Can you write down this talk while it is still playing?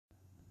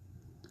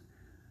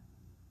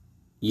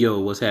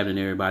Yo, what's happening,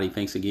 everybody?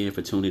 Thanks again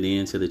for tuning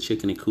in to the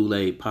Chicken and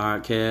Kool-Aid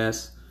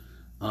podcast.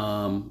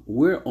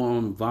 We're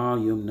on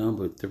volume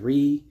number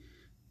 3.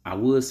 I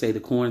would say the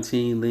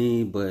quarantine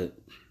lean, but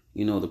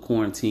the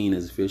quarantine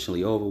is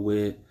officially over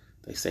with.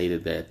 They say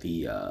that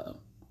the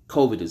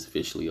COVID is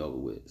officially over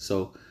with.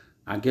 So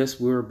I guess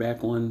we're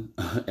back on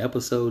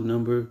episode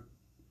number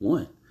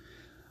 1.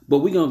 But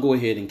we're going to go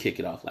ahead and kick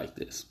it off like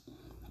this.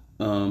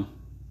 I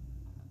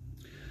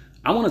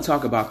want to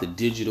talk about the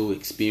digital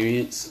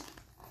experience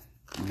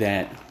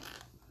that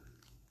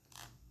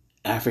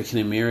African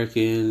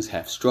Americans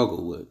have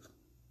struggled with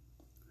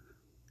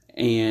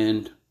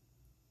and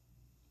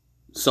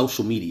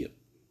social media.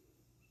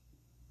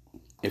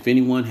 If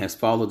anyone has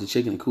followed the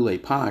Chicken and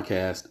Kool-Aid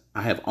podcast,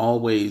 I have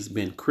always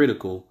been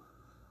critical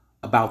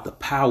about the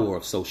power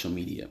of social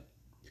media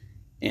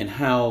and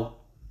how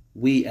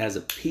we as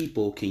a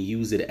people can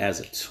use it as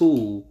a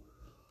tool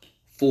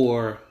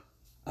for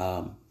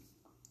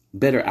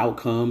better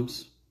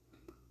outcomes,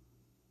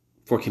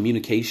 for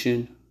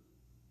communication,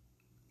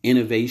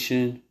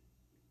 innovation,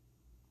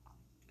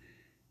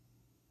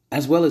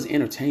 as well as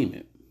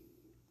entertainment.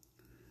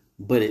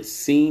 But it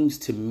seems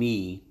to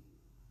me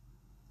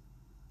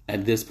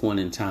at this point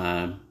in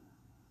time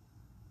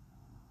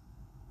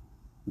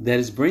that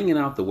it's bringing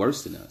out the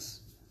worst in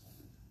us.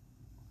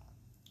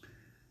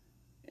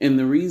 And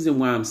the reason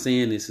why I'm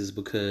saying this is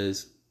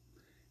because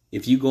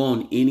if you go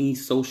on any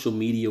social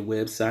media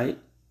website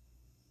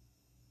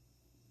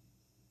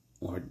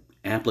or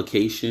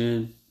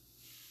application,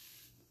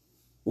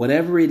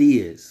 whatever it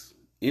is,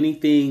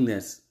 anything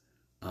that's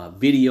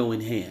video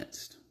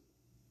enhanced,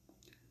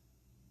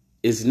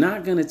 it's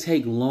not going to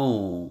take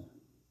long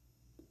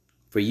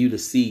for you to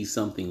see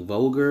something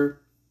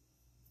vulgar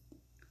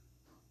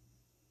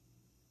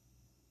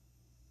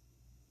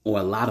or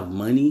a lot of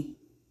money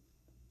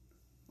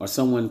or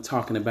someone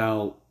talking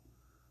about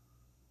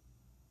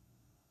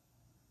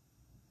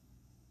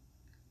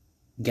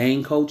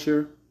gang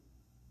culture,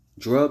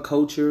 drug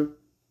culture,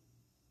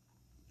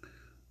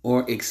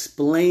 or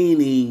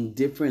explaining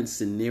different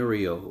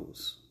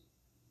scenarios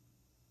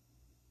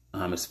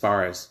as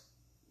far as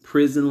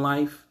prison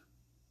life,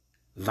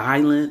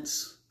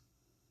 violence,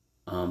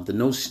 the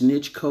no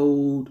snitch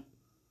code.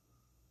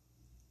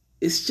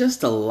 It's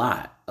just a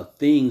lot of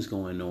things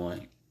going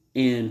on.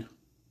 And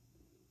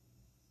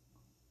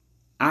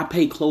I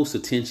pay close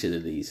attention to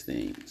these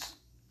things.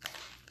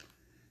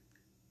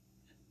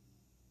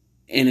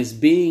 And it's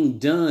being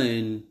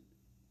done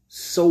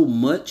so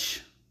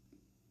much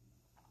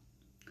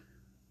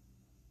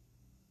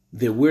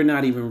that we're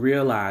not even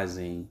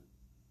realizing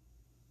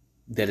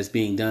that it's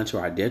being done to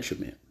our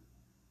detriment.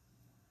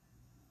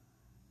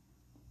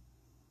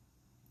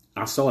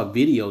 I saw a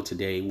video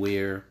today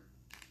where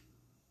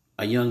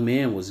a young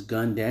man was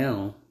gunned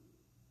down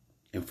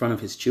in front of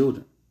his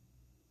children.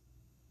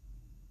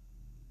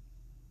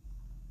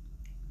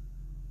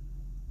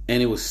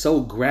 And it was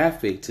so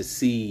graphic to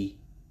see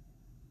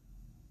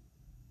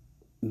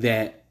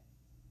that,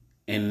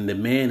 and the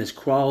man is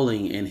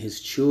crawling and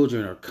his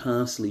children are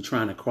constantly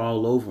trying to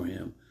crawl over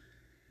him.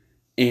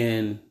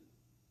 And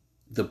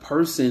the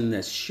person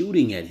that's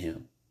shooting at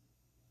him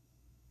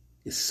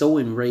is so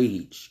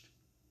enraged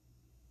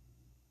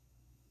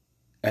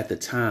at the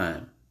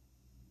time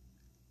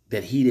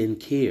that he didn't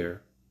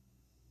care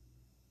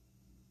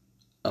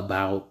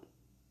about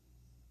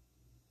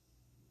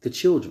the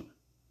children.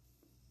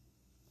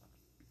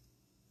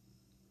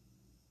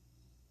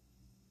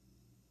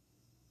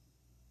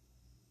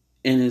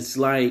 And it's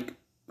like,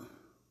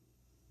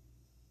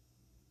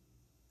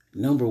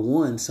 number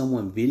one,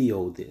 someone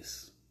videoed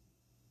this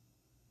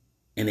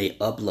and they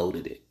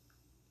uploaded it.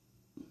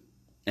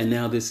 And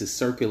now this is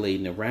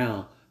circulating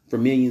around for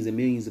millions and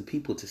millions of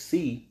people to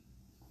see.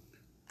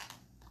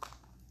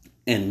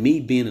 And me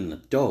being an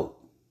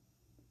adult,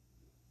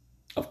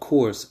 of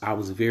course, I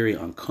was very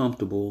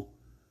uncomfortable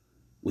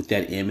with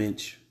that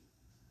image.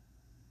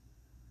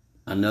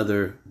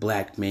 Another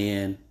black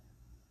man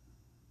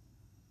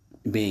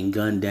being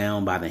gunned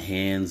down by the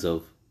hands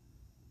of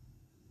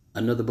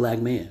another black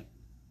man.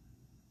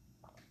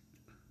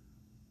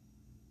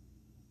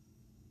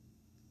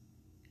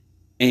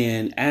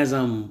 And as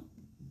I'm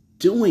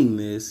doing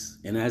this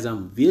and as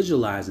I'm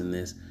visualizing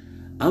this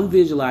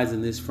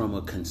from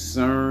a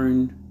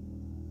concerned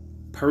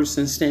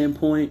person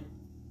standpoint.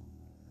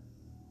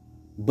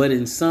 But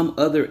in some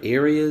other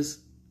areas,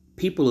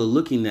 people are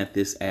looking at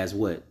this as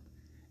what?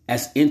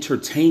 As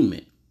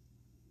entertainment.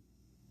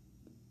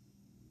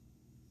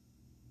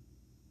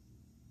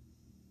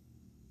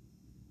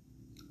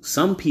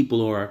 Some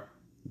people are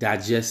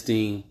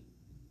digesting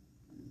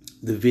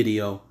the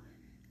video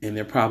and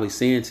they're probably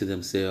saying to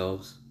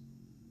themselves,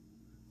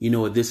 you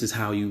know what, this is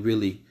how you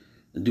really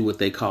do what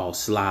they call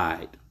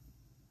slide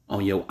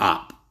on your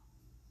op.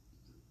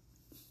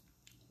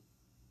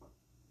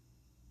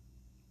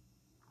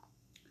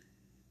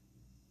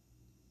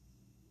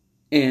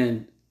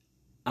 And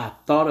I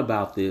thought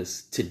about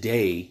this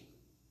today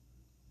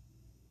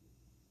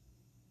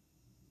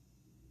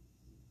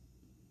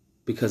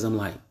because I'm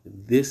like,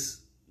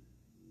 this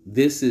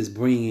this is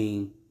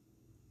bringing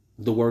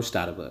the worst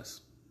out of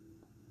us.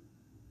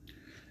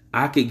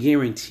 I could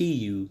guarantee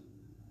you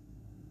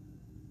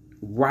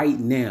right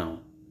now,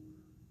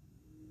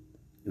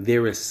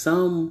 there is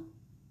some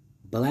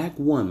black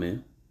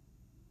woman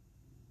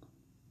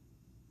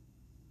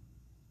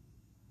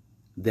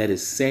that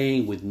is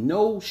saying with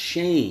no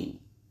shame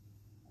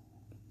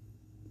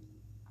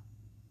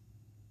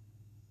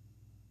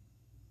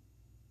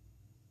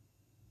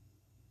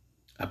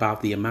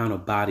about the amount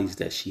of bodies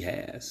that she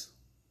has.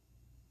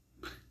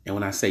 And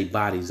when I say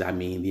bodies, I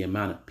mean the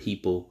amount of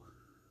people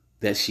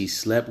that she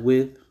slept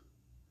with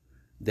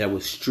that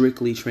was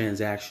strictly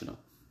transactional.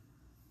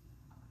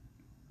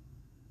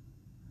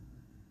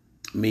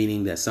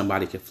 Meaning that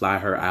somebody could fly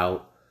her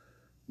out,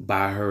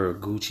 buy her a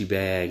Gucci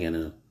bag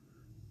and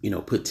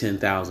put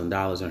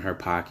 $10,000 in her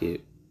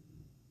pocket.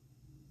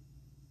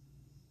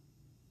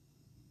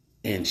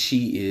 And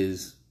she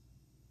is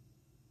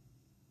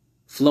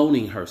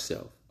flaunting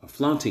herself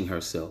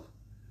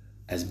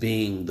as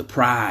being the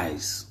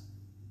prize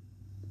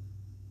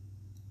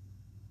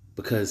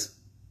because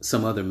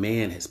some other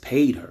man has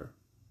paid her.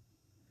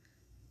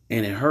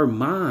 And in her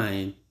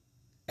mind,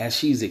 as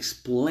she's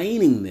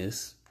explaining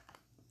this,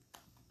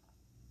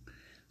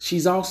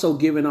 she's also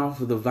giving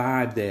off of the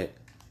vibe that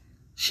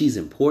she's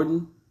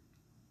important,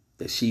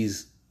 that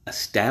she's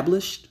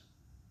established,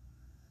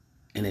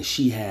 and that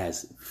she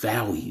has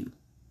value.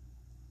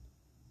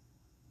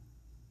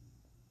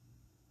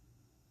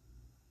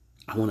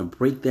 I want to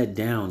break that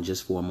down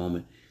just for a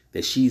moment,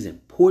 that she's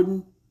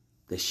important,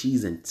 that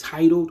she's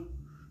entitled,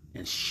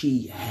 and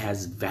she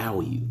has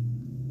value.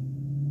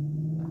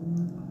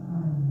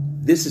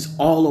 This is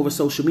all over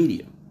social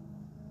media.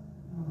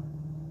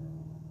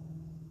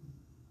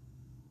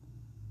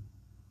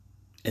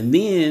 And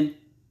then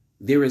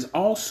there is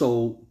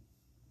also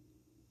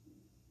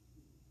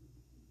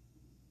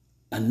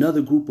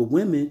another group of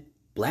women,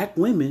 black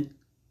women,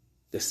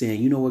 that's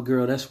saying, you know what,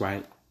 girl, that's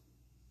right.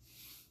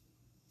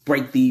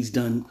 Break these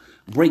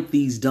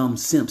dumb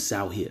simps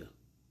out here.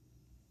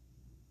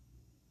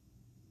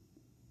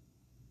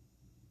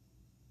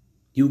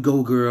 You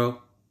go,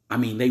 girl. I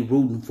mean, they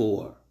rooting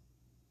for her.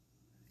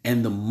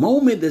 And the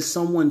moment that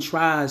someone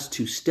tries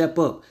to step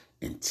up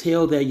and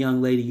tell that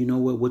young lady, you know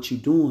what you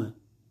doing,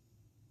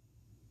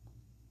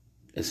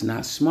 it's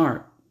not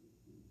smart.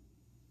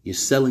 You're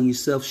selling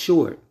yourself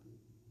short.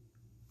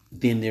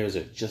 Then there's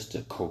just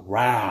a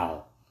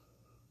corral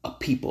of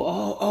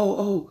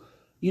people.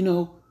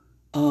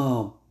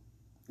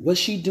 What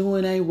she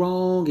doing ain't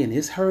wrong, and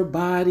it's her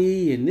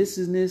body, and this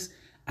and this.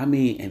 I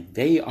mean, and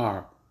they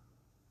are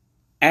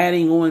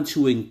adding on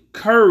to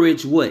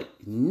encourage what?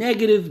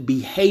 Negative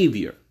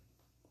behavior.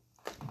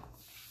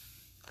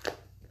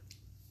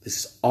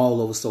 This is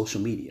all over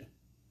social media.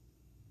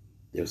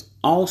 There's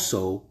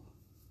also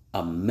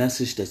a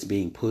message that's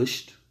being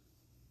pushed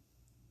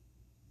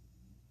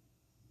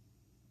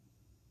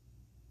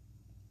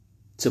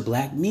to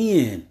black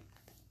men.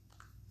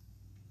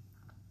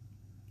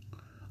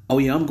 Oh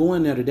yeah, I'm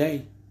going there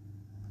today.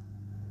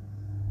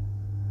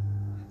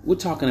 We're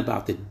talking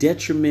about the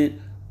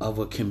detriment of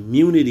a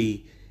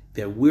community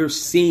that we're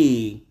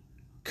seeing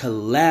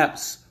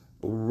collapse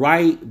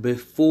right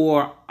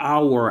before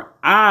our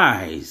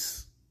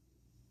eyes.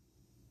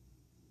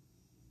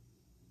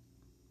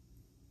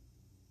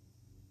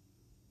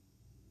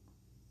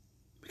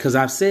 Because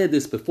I've said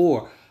this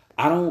before,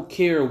 I don't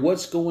care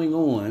what's going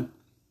on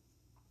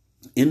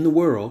in the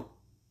world.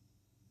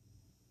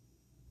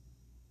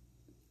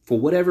 For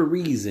whatever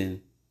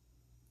reason,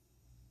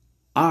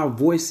 our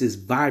voices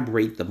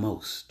vibrate the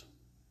most.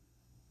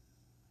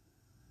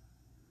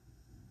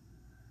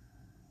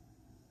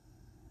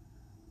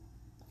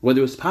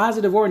 Whether it's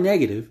positive or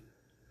negative,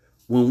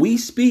 when we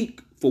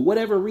speak, for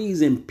whatever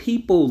reason,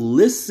 people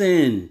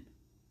listen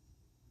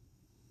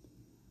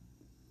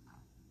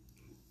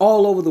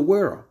all over the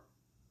world.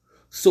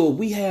 So if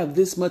we have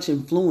this much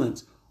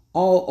influence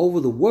all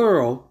over the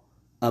world,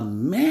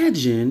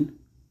 imagine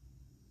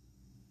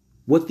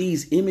what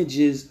these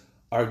images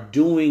are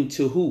doing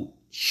to who?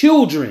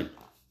 Children.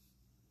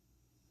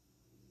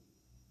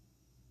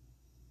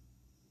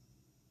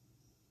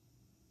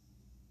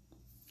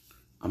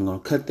 I'm going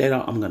to cut that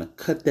out. I'm going to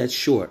cut that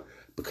short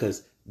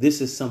because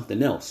this is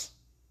something else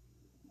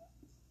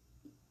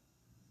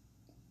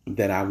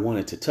that I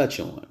wanted to touch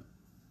on.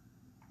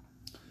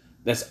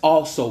 That's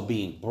also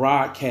being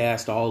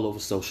broadcast all over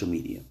social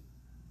media.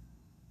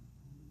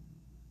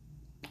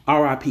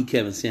 R.I.P.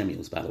 Kevin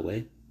Samuels, by the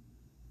way.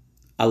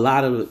 A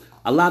lot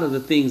of the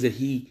things that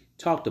he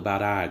talked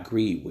about, I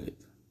agree with.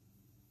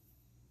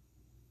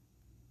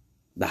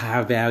 The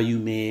high value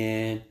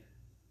man,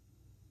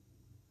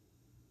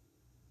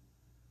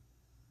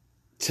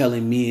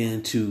 telling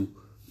men to,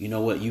 you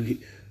know what, you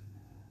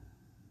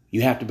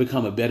have to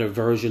become a better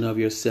version of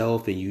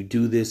yourself, and you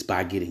do this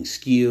by getting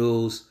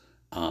skills,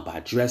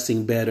 by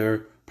dressing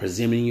better,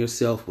 presenting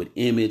yourself with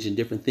image and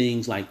different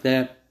things like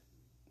that.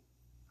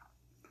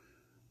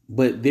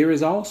 But there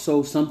is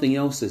also something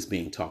else that's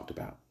being talked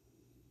about.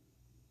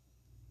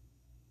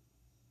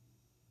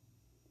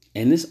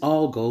 and this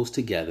all goes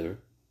together,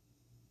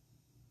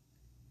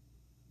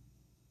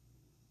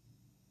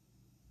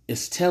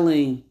 it's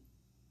telling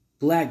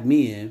black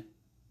men,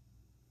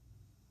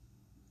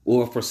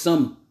 or for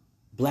some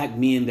black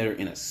men that are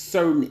in a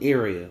certain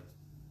area,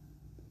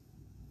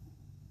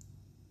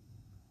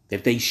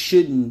 that they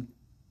shouldn't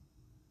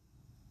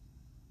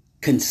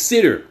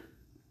consider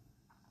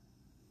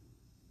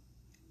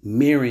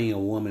marrying a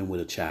woman with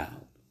a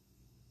child.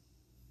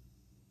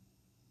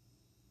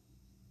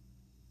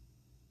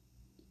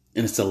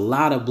 And it's a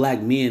lot of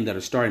black men that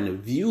are starting to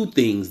view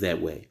things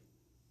that way.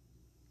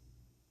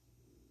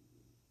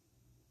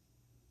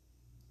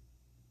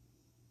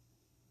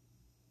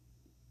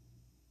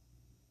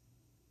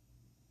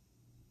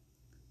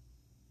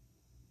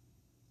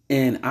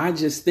 And I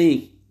just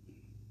think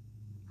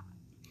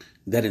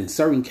that in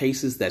certain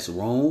cases that's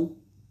wrong.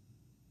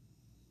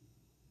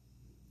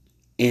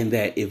 And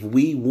that if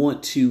we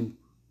want to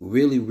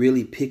really,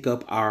 really pick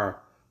up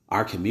our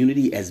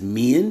community as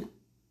men,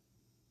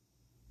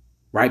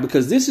 right?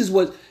 Because this is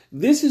what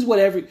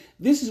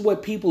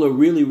people are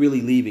really,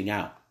 really leaving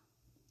out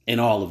in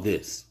all of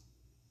this,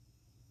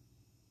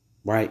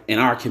 right? In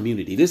our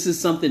community, this is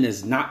something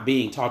that's not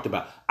being talked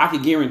about. I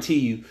could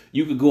guarantee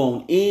you could go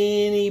on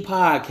any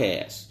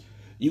podcast,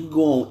 you could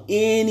go on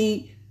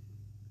any,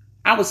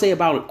 I would say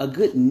about a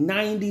good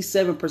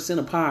 97%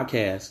 of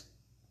podcasts.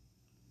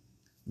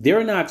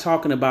 They're not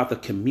talking about the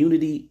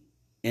community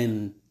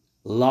in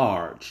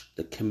large,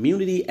 the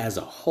community as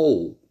a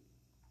whole.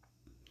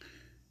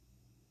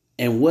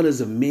 And what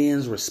is a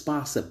man's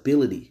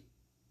responsibility?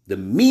 The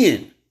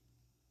men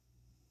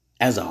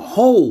as a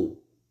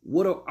whole,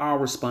 what are our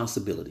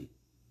responsibility?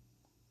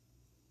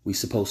 We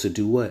supposed to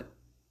do what?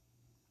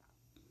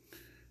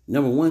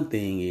 Number one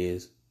thing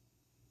is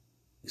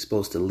we're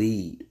supposed to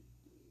lead.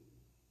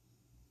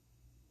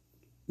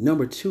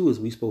 Number two is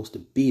we're supposed to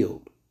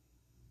build.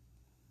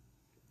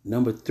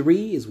 Number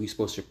three is we're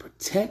supposed to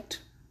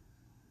protect.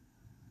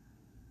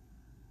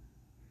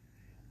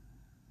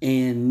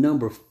 And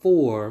number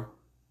four,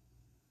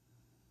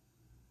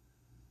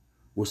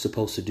 we're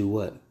supposed to do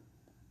what?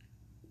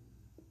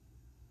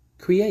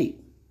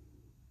 Create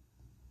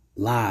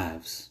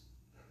lives.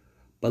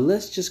 But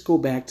let's just go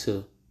back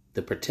to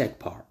the protect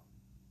part.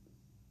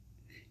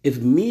 If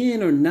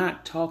men are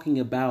not talking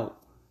about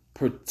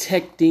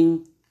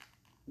protecting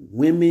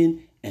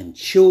women and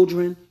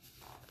children,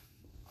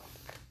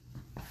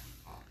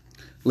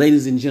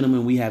 ladies and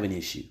gentlemen, we have an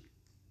issue.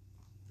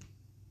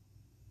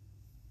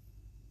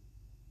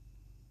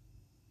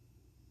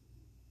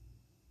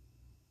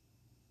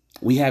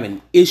 We have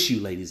an issue,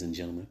 ladies and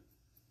gentlemen.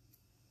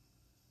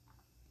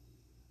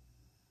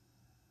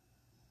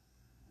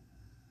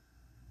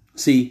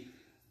 See,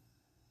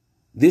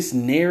 this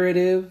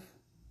narrative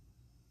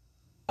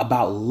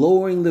about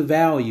lowering the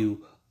value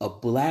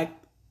of black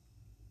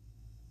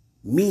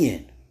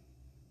men,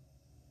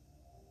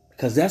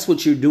 because that's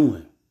what you're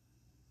doing.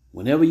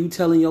 Whenever you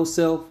telling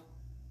yourself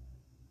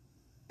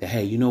that,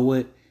 hey, you know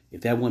what?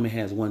 If that woman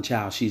has one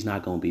child, she's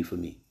not going to be for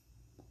me.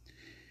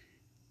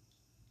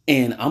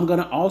 And I'm going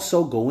to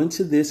also go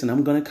into this, and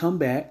I'm going to come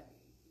back.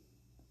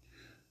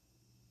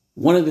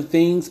 Another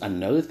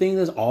thing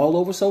that's all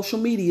over social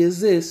media is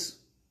this.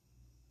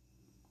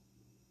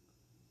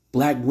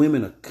 Black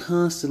women are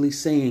constantly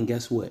saying,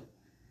 guess what?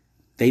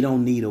 They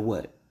don't need a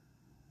what?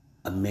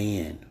 A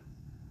man.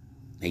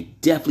 They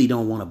definitely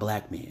don't want a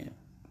black man.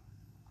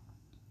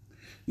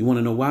 You want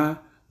to know why?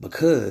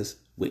 Because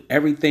with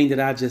everything that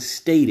I just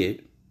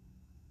stated,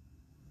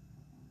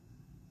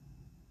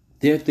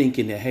 they're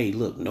thinking that, hey,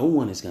 look, no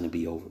one is going to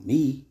be over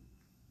me.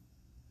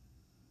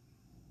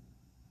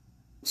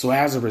 So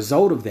as a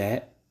result of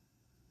that,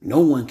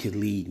 no one could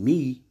lead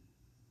me.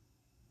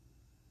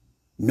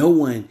 No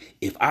one,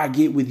 if I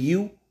get with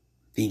you,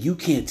 then you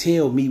can't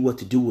tell me what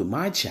to do with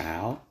my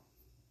child.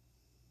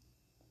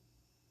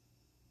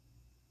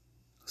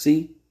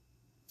 See?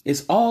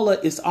 It's all a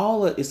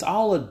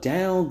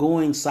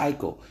downgoing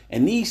cycle.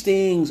 And these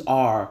things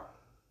are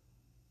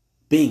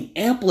being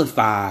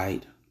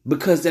amplified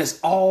because that's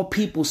all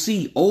people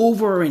see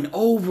over and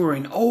over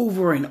and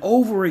over and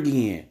over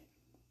again.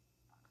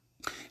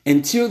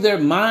 Until their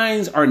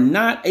minds are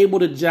not able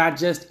to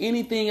digest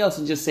anything else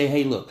and just say,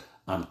 hey, look,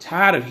 I'm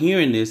tired of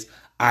hearing this.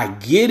 I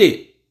get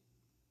it.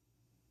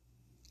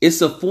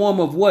 It's a form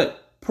of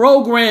what?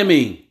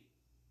 Programming.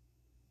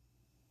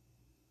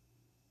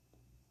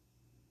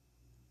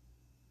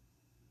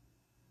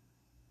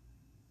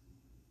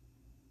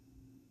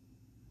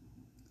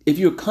 If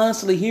you're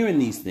constantly hearing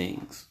these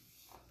things.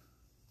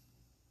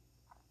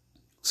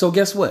 So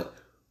guess what?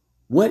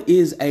 What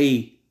is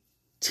a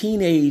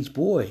teenage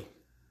boy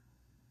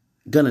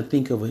gonna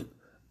think of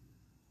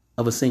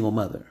a single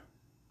mother?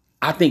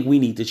 I think we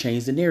need to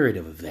change the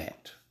narrative of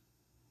that.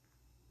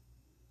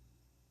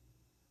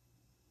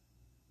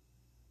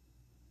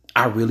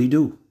 I really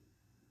do.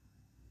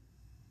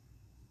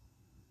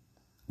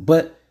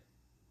 But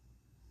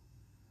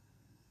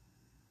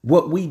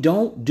what we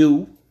don't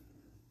do,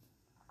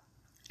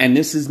 and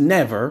this is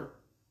never,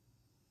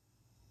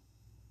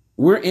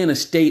 We're in a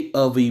state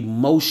of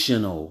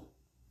emotional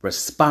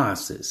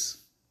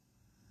responses.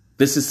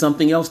 This is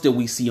something else that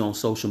we see on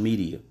social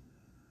media.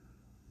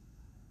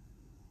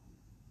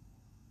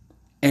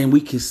 And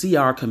we can see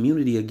our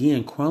community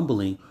again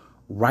crumbling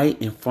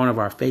right in front of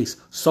our face.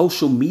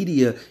 Social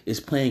media is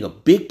playing a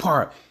big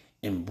part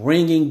in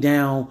bringing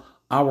down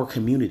our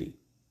community.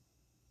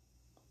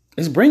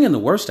 It's bringing the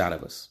worst out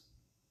of us.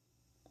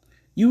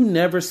 You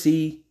never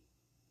see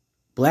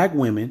black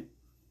women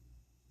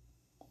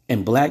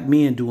and black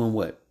men doing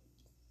what?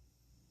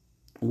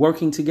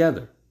 Working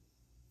together.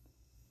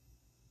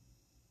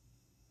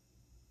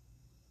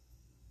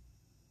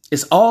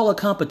 It's all a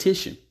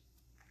competition.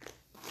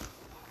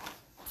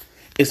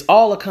 It's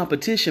all a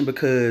competition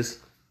because,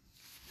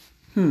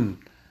 I'm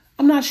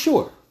not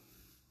sure.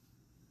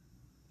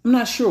 I'm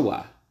not sure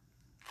why.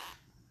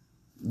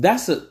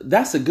 That's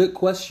a good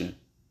question.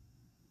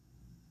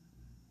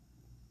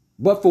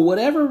 But for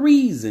whatever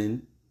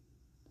reason,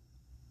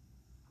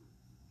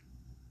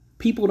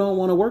 people don't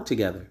want to work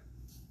together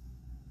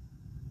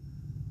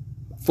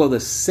for the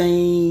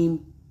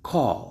same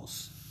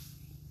cause.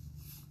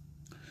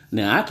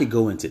 Now, I could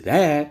go into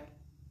that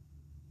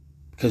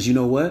because you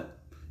know what?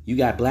 You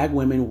got black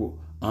women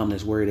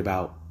that's worried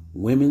about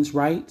women's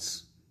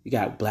rights. You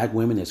got black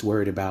women that's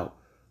worried about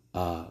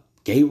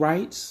gay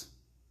rights.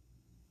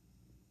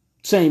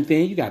 Same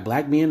thing. You got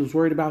black men who's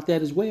worried about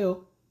that as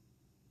well.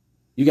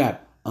 You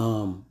got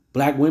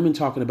black women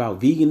talking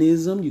about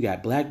veganism. You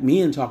got black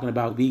men talking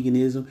about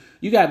veganism.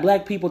 You got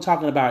black people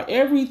talking about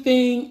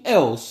everything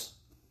else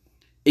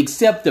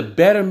except the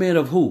betterment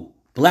of who?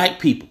 Black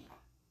people.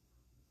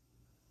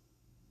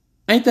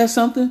 Ain't that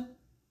something?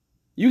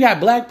 You got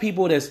black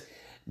people that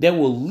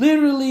will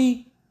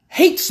literally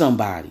hate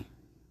somebody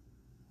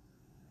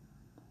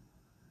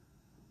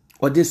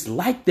or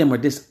dislike them or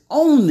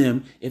disown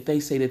them if they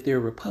say that they're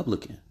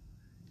Republican,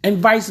 and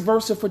vice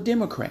versa for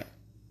Democrat.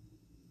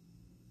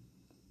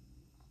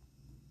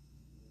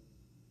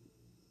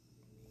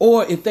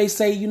 Or if they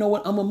say, you know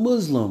what, I'm a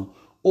Muslim,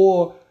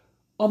 or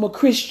I'm a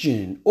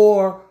Christian,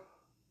 or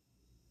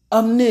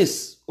I'm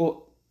this,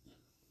 or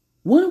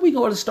when are we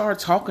going to start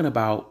talking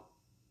about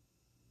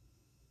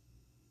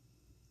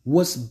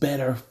what's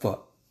better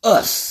for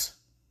us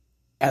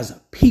as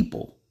a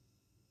people?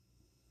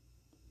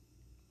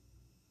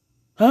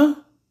 Huh?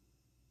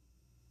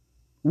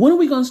 When are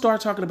we going to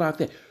start talking about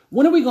that?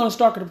 When are we going to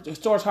start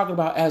talking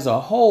about as a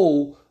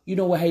whole, you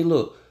know what, hey,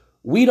 look,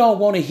 we don't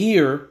want to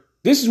hear,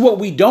 this is what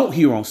we don't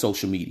hear on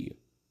social media.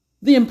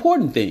 The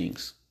important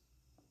things.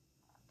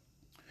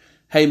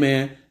 Hey,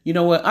 man, you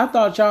know what? I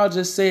thought y'all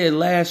just said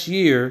last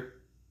year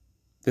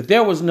that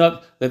there was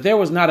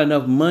not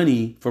enough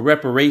money for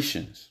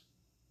reparations.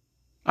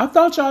 I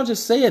thought y'all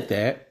just said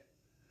that.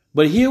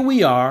 But here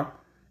we are,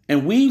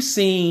 and we've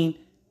seen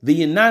the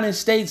United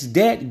States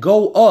debt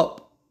go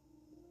up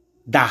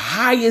the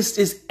highest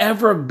it's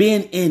ever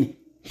been in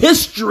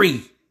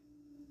history.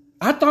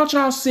 I thought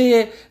y'all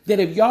said that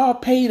if y'all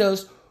paid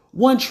us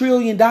 $1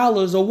 trillion or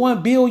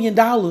 $1 billion,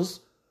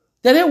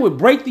 that it would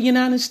break the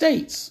United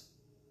States.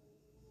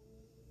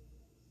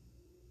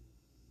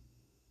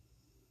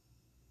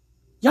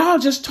 Y'all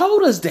just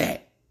told us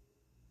that.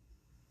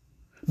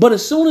 But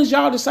as soon as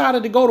y'all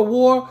decided to go to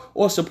war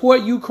or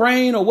support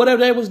Ukraine or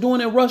whatever they was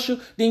doing in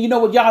Russia, then you know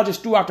what? Y'all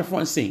just threw out the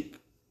front sink.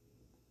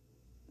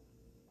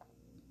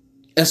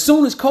 As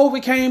soon as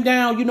COVID came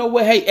down, you know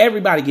what? Hey,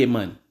 everybody get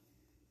money.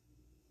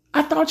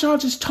 I thought y'all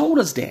just told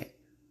us that.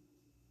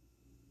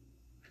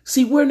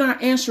 See, we're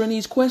not answering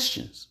these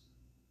questions.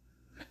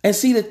 And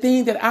see, the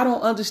thing that I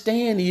don't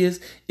understand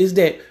is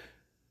that,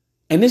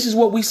 and this is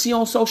what we see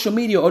on social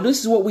media, or this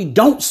is what we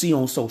don't see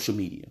on social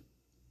media.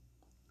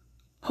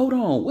 Hold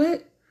on,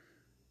 what?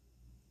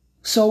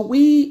 So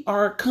we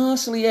are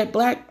constantly at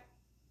black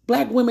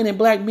women and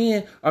black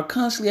men are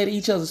constantly at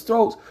each other's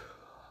throats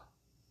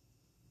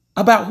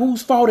about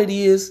whose fault it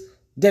is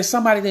that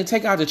somebody didn't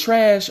take out the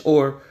trash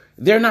or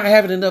they're not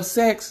having enough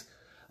sex.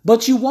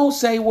 But you won't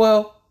say,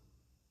 well,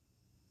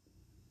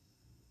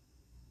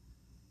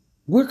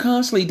 we're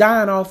constantly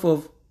dying off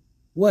of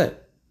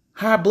what?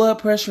 High blood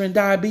pressure and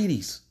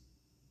diabetes.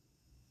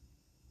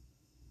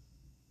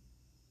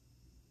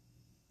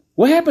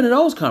 What happened to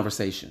those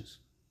conversations?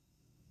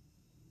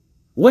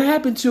 What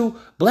happened to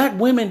black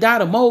women die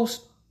the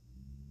most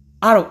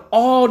out of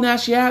all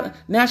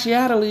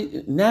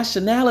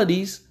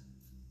nationalities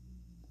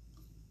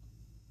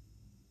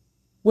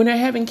when they're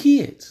having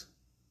kids?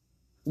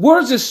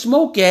 Where's the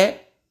smoke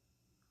at?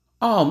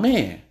 Oh,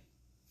 man.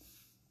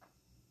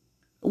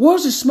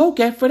 Where's the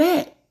smoke at for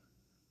that?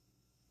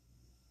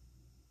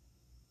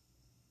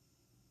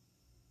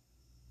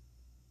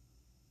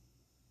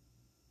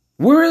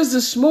 Where is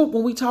the smoke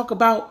when we talk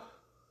about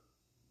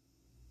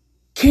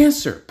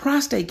cancer,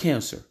 prostate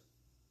cancer,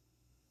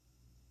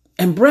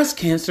 and breast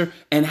cancer,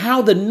 and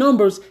how the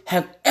numbers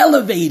have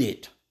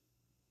elevated?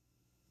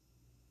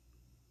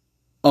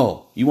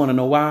 Oh, you want to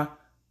know why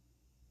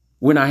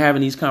we're not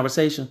having these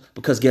conversations?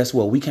 Because guess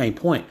what? We can't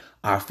point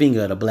our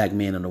finger at a black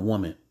man and a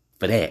woman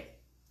for that.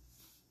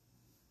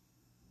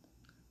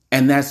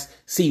 And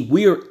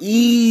we're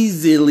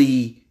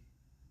easily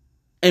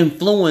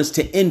influenced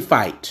to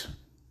infight.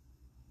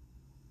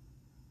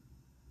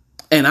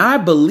 And I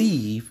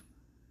believe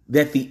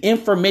that the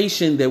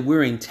information that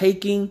we're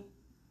intaking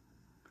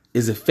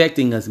is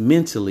affecting us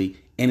mentally,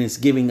 and it's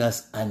giving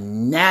us a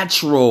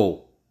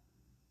natural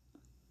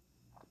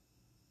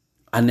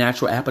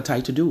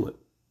appetite to do it.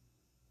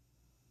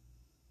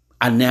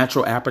 A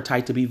natural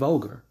appetite to be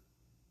vulgar.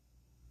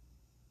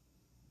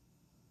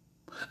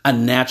 A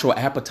natural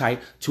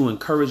appetite to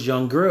encourage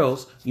young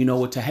girls,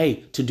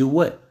 to do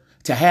what?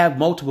 To have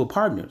multiple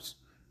partners.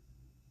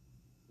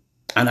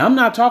 And I'm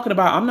talking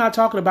about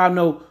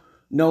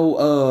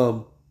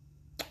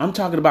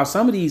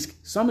some of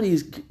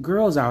these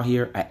girls out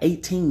here at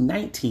 18,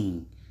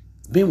 19,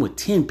 been with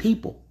 10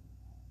 people.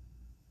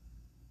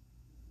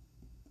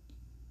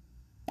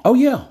 Oh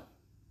yeah.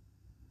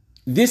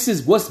 This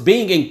is what's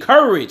being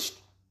encouraged.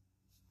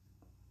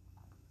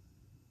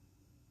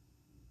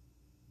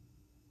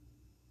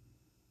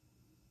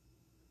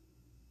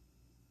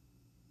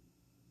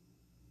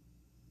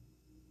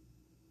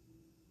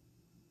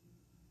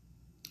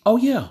 Oh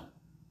yeah.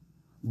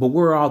 But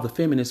where are all the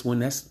feminists when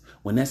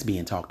that's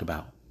being talked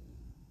about?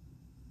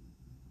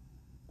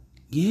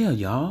 Yeah,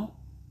 y'all.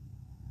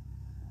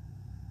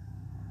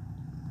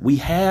 We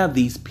have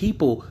these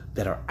people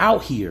that are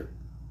out here.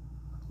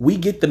 We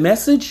get the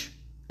message,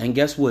 and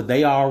guess what?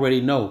 They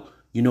already know.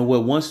 You know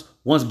what?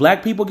 Once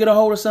black people get a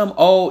hold of something,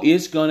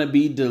 it's gonna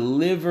be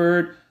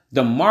delivered.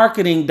 The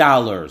marketing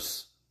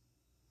dollars.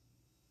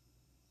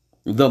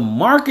 The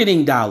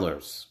marketing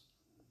dollars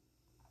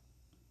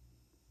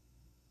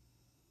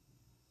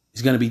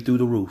is gonna be through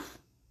the roof.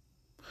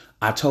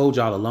 I told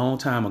y'all a long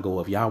time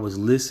ago, if y'all was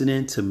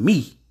listening to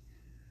me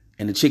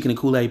and the Chicken and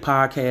Kool-Aid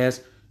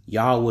podcast,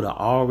 y'all would have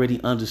already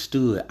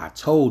understood. I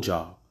told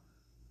y'all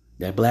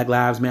that Black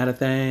Lives Matter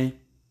thing,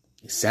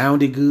 it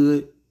sounded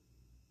good.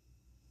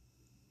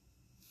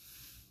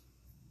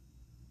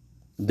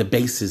 The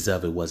basis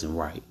of it wasn't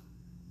right.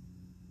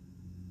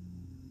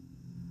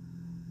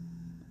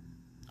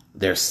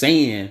 They're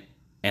saying,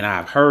 and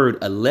I've heard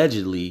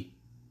allegedly,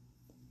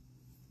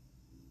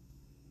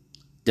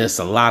 there's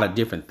a lot of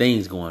different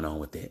things going on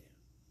with that.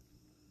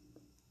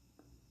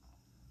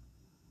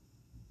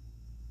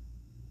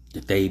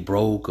 That they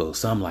broke or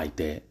something like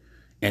that.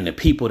 And the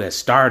people that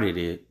started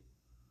it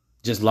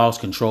just lost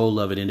control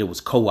of it, and it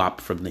was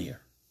co-op from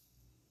there.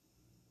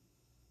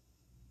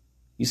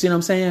 You see what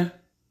I'm saying?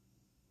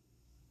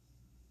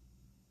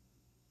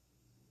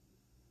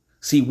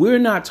 See, we're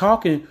not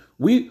talking,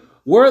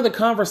 where are the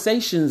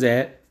conversations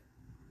at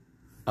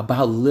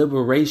about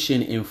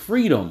liberation and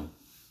freedom?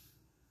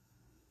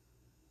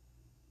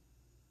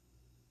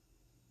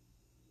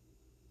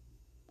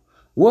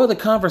 Where are the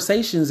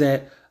conversations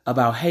at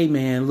about, hey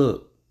man,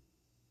 look,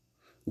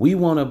 we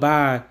want to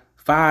buy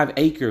 5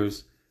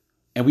 acres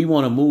and we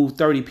want to move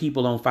 30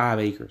 people on 5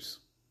 acres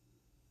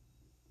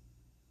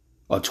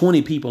or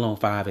 20 people on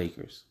 5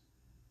 acres.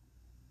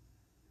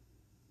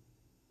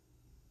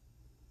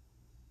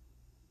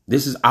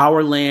 This is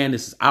our land.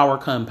 This is our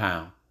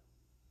compound.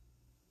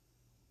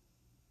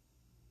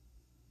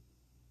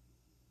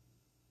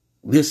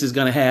 This is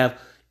going to have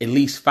at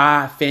least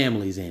 5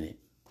 families in it.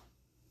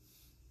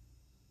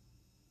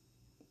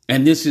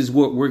 And this is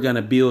what we're going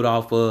to build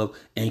off of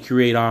and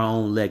create our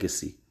own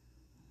legacy.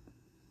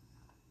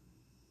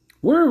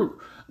 Where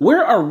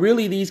are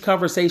really these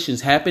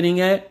conversations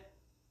happening at?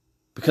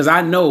 Because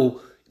I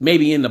know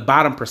maybe in the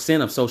bottom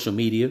 % of social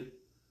media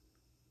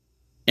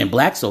and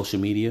black social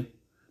media,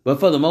 but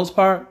for the most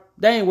part,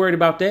 they ain't worried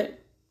about that.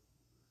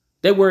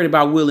 They worried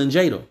about Will and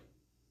Jada.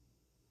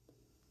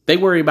 They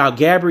worried about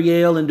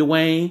Gabrielle and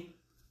Dwayne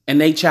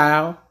and they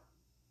child.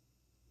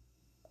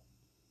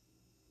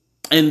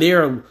 And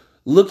they're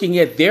looking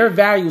at their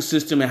value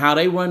system and how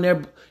they run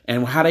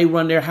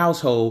their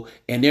household,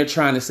 and they're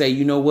trying to say,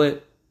 you know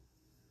what?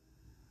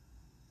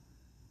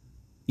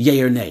 Yay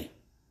or nay.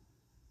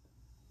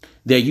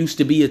 There used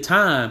to be a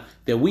time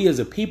that we as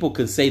a people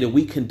could say that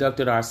we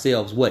conducted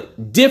ourselves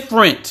what?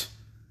 Different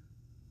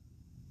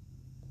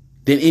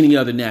than any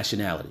other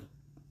nationality.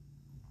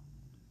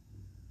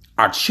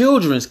 Our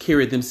children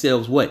carried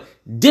themselves what?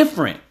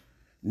 Different.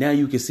 Now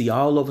you can see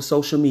all over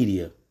social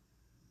media.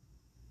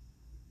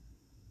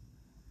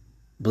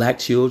 Black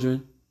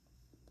children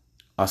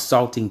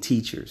assaulting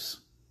teachers.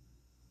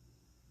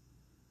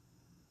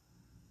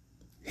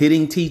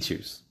 Hitting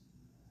teachers.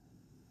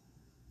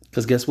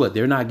 Because guess what?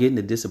 They're not getting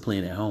the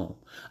discipline at home.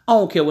 I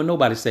don't care what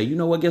nobody say. You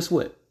know what? Guess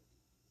what?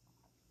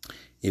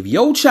 If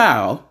your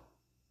child,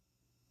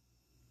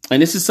 and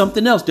this is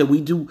something else that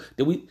we do,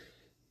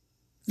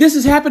 this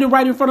is happening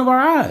right in front of our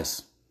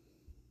eyes.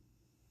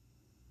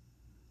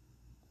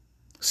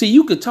 See,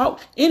 you could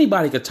talk,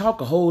 anybody could talk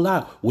a whole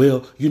lot.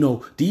 Well,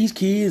 these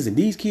kids and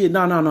these kids.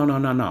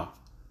 No.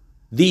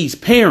 These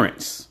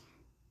parents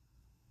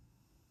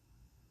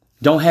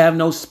don't have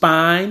no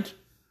spine.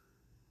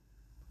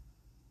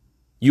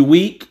 You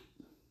weak.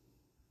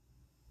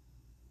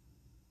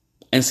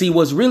 And see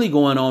what's really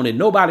going on that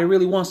nobody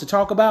really wants to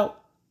talk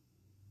about.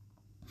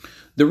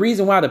 The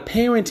reason why the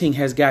parenting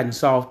has gotten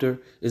softer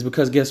is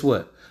because guess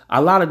what?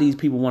 A lot of these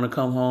people want to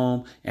come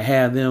home and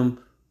have them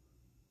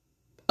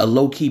a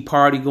low key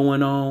party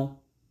going on.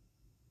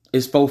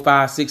 It's 4,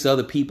 5, 6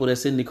 other people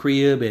that's in the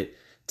crib at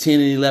 10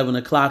 and 11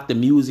 o'clock. The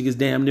music is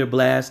damn near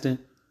blasting.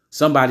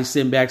 Somebody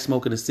sitting back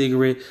smoking a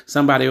cigarette.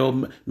 Somebody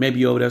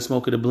maybe over there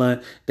smoking a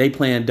blunt. They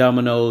playing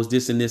dominoes,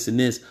 this and this and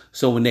this.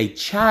 So when their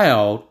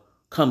child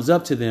comes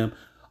up to them,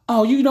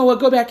 oh, you know what?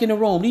 Go back in the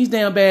room. These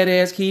damn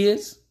badass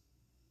kids.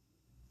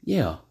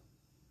 Yeah.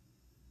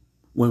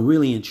 When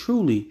really and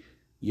truly,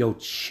 your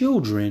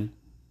children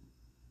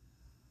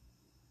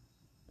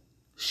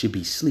should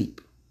be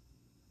asleep.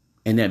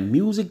 And that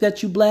music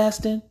that you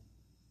blasting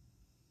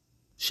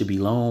should be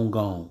long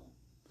gone.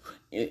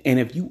 And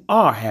if you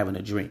are having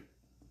a drink,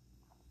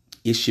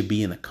 it should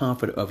be in the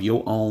comfort of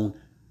your own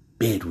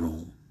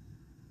bedroom.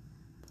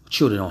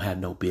 Children don't have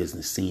no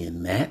business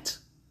seeing that.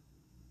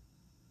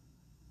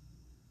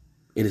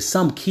 It is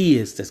some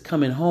kids that's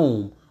coming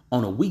home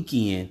on a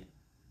weekend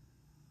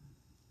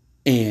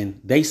and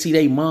they see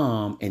their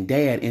mom and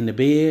dad in the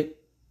bed.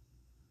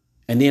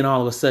 And then all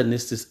of a sudden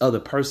it's this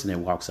other person that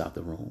walks out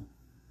the room.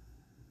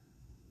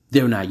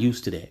 They're not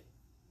used to that.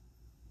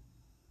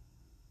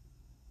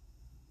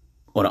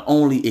 Or the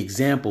only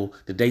example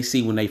that they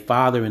see when their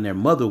father and their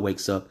mother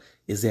wakes up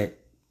is at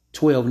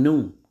 12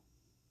 noon.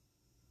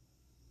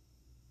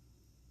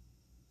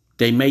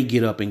 They may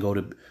get up and go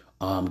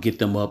to get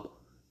them up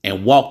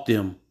and walk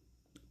them,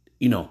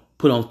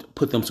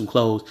 put them some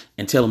clothes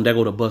and tell them they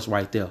go to the bus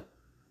right there.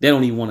 They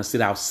don't even want to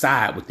sit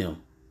outside with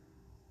them.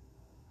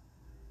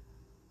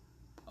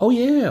 Oh,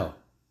 yeah.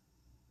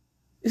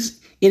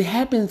 It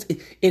happens.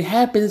 It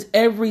happens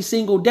every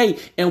single day.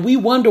 And we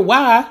wonder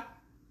why.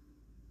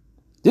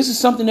 This is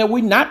something that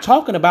we're not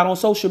talking about on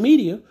social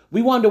media.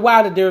 We wonder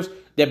why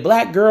that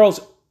black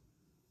girls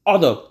are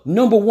the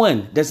number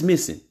one that's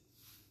missing.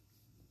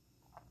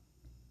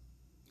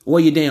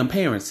 Where your damn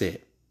parents at?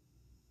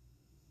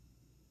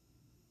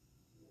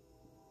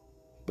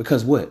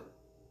 Because what?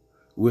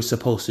 We're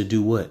supposed to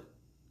do what?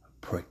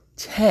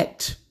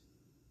 Protect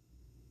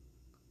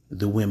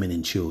the women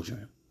and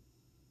children.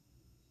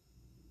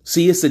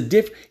 See,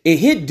 it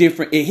hit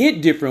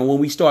different when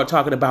we start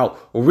talking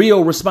about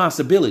real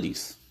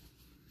responsibilities.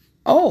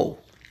 Oh,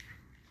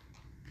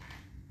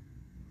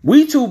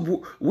 we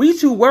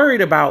too worried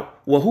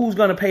about, well, who's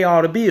going to pay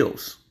all the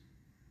bills?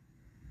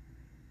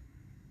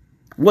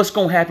 What's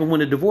going to happen when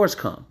the divorce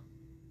comes?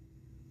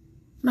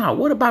 Now,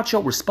 what about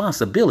your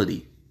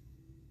responsibility?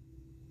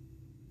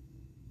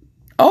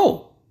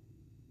 Oh,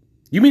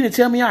 you mean to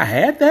tell me I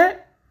had that?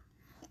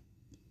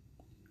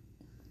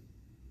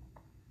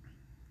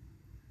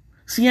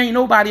 See, ain't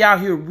nobody out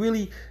here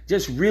really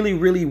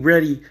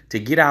ready to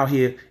get out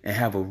here and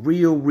have a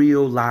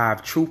real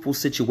live, truthful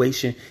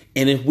situation.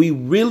 And if we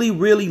really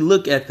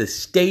look at the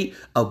state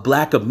of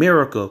Black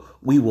America,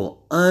 we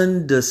will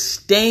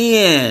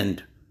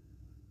understand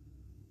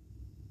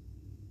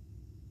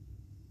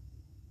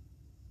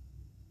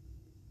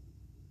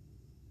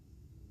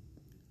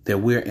that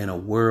we're in a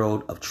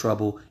world of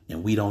trouble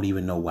and we don't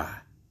even know why.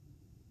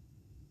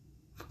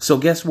 So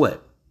guess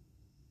what?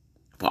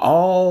 For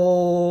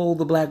all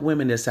the black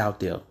women that's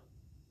out there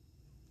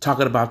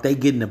talking about they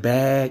getting a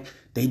bag,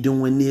 they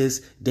doing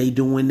this, they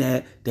doing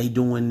that, they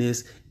doing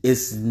this.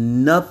 It's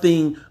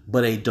nothing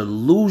but a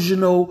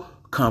delusional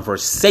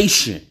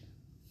conversation.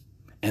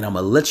 And I'm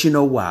going to let you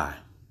know why.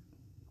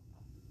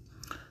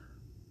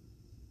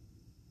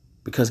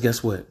 Because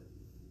guess what?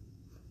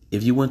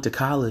 If you went to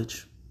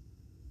college,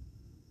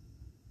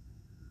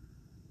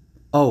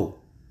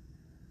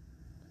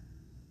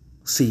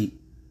 see,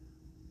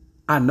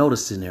 I know the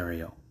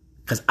scenario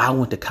because I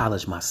went to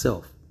college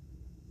myself.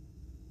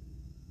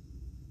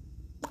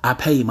 I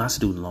paid my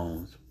student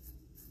loans.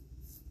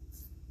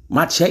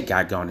 My check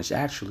got garnished,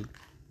 actually.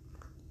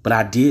 But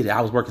I did it.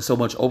 I was working so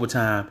much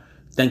overtime.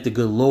 Thank the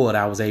good Lord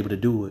I was able to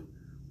do it.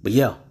 But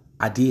yeah,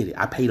 I did it.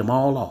 I paid them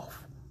all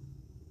off.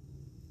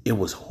 It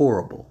was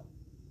horrible.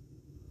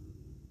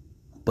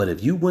 But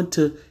if you went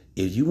to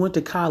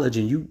college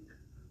and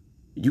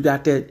you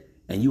got that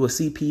and you a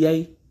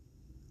CPA,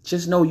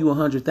 just know you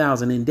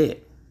 $100,000 in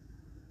debt.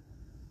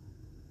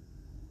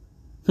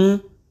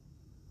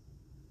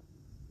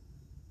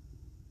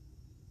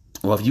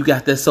 Or if you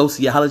got that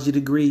sociology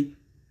degree,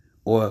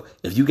 or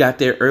if you got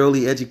that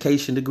early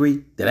education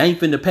degree that ain't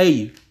finna pay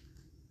you,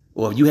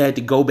 or if you had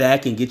to go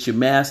back and get your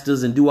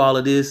master's and do all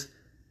of this,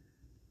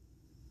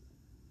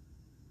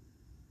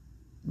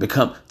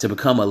 become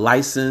a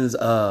licensed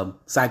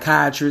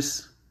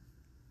psychiatrist,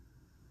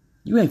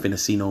 you ain't finna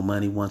see no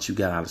money once you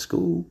got out of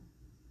school.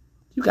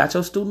 You got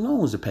your student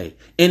loans to pay.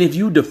 And if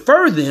you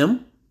defer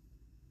them,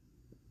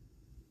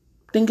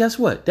 then guess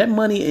what? That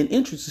money and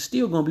interest is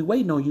still going to be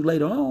waiting on you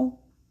later on.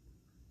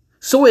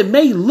 So it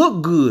may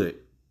look good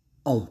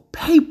on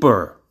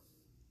paper.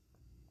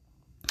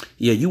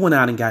 Yeah, you went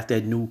out and got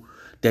that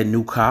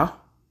new car.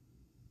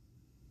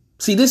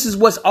 See, this is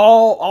what's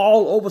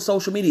all over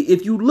social media.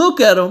 If you look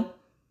at them,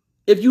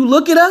 if you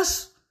look at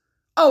us,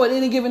 at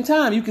any given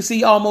time, you can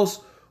see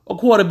almost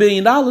 $250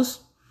 million.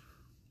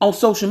 on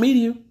social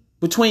media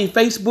between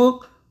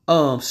Facebook,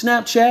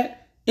 Snapchat,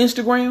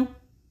 Instagram,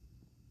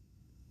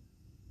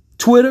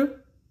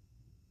 Twitter,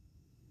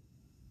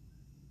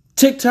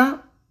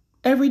 TikTok,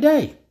 every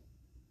day.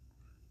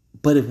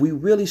 But if we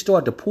really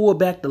start to pull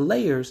back the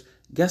layers,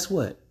 guess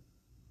what?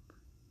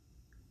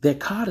 That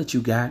car that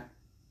you got,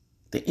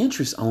 the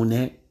interest on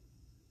that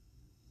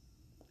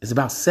is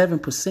about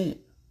 7%.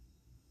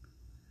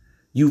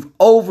 You've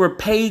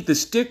overpaid the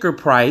sticker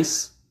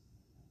price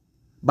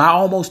by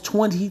almost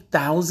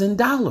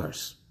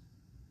 $20,000.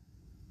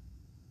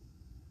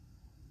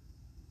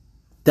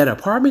 That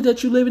apartment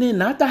that you're living in,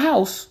 not the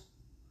house,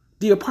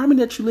 the apartment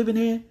that you're living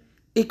in,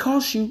 it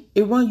runs you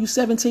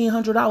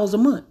 $1,700 a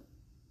month.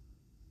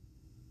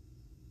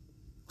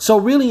 So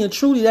really and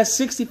truly, that's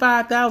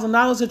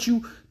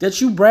 $65,000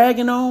 that you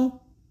bragging on.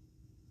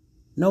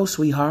 No,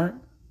 sweetheart,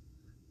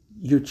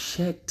 you're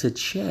check to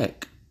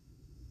check.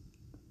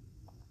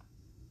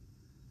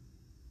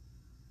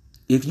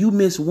 If you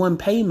miss one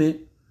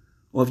payment,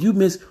 or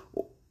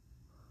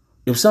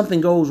if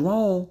something goes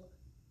wrong,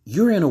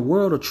 you're in a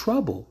world of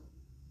trouble.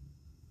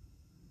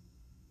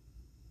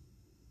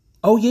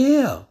 Oh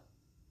yeah.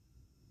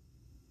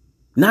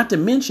 Not to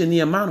mention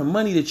the amount of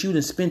money that you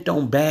done spent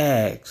on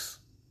bags,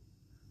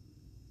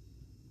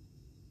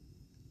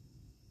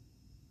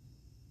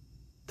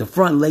 the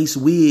front lace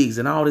wigs,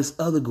 and all this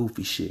other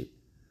goofy shit.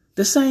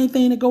 The same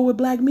thing that go with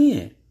black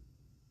men.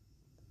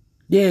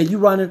 Yeah, you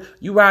riding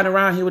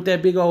around here with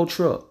that big old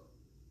truck.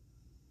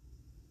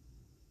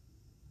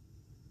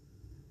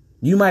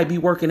 You might be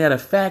working at a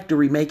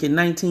factory making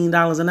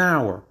 $19 an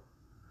hour.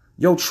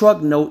 Your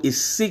truck note is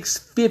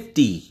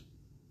 $650.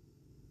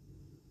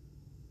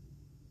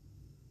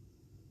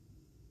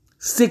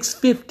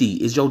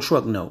 $650 is your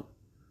truck note.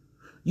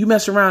 You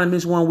mess around and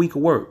miss 1 week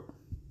of work.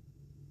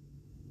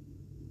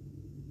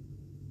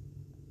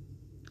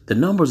 The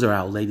numbers are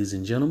out, ladies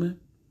and gentlemen.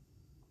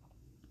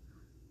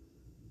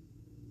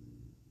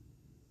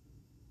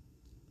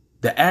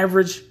 The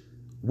average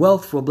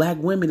wealth for black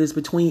women is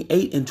between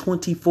 $8 and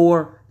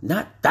 $24,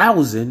 not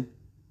thousand,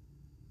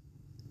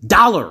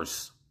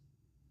 dollars.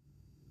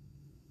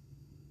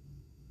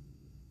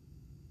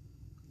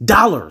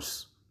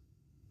 Dollars.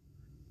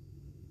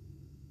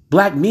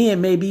 Black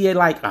men may be at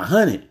like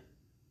 100.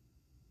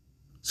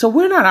 So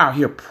we're not out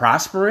here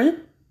prospering.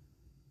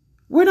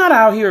 We're not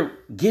out here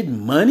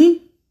getting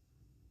money.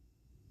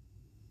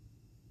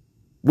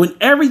 When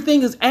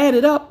everything is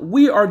added up,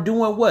 we are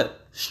doing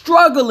what?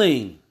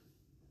 Struggling.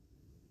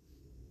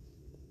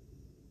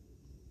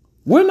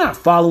 We're not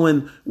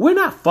following the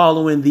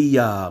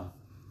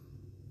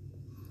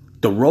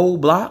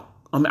roadblock.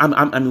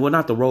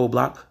 Not the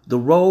roadblock. The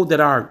road that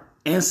our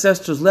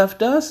ancestors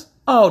left us.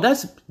 Oh,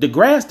 that's the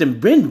grass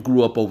that Ben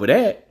grew up over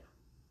that.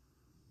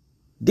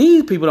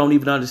 These people don't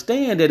even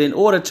understand that in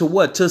order to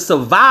what? To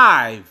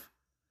survive,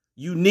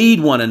 you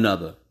need one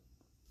another.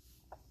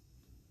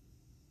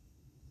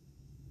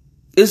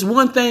 It's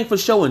one thing for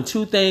sure and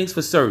two things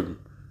for certain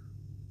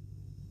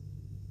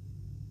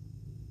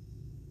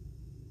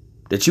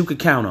that you could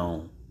count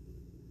on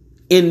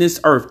in this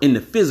earth in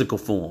the physical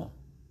form.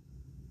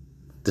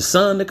 The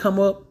sun to come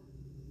up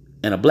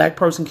and a black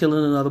person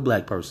killing another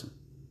black person.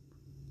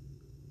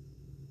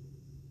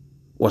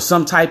 Or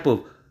some type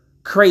of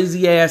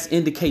crazy ass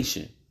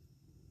indication.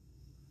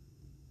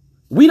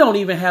 We don't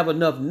even have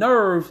enough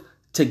nerve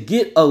to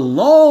get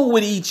along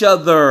with each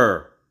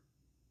other.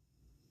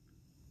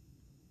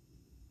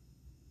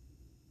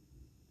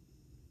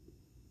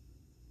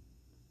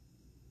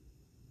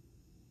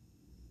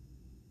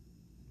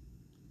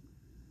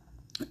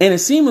 And it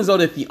seems as though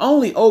that the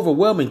only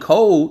overwhelming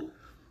code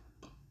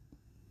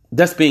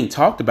that's being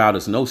talked about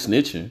is no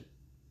snitching.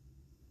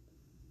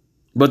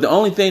 But the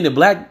only thing the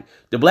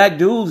black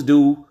dudes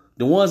do,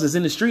 the ones that's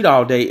in the street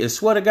all day, is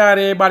swear to God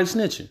everybody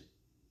snitching.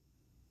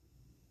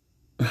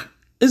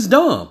 It's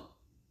dumb.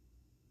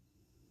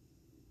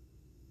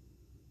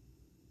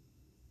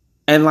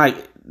 And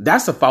like,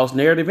 that's a false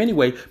narrative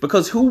anyway,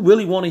 because who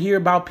really want to hear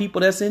about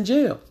people that's in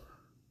jail?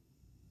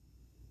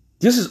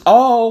 This is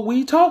all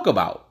we talk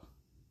about.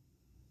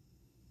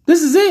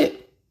 This is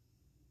it.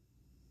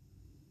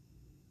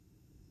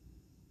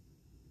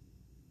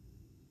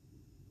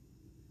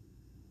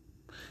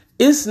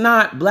 It's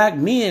not black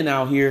men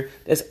out here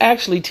that's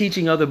actually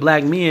teaching other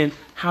black men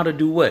how to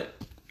do what?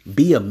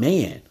 Be a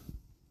man.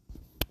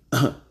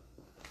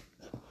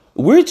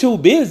 We're too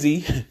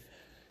busy.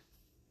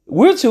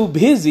 We're too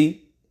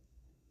busy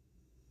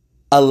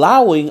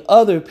allowing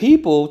other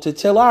people to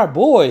tell our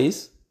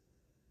boys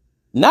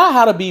not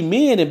how to be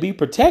men and be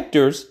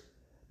protectors,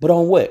 but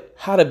on what?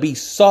 How to be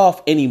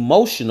soft and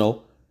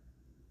emotional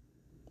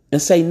and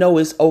say, no,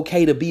 it's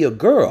okay to be a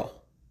girl.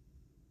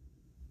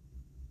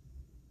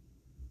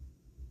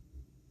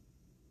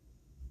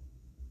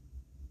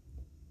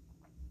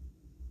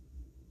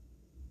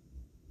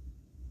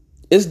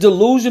 It's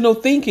delusional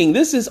thinking.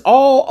 This is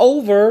all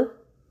over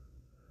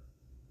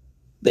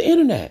the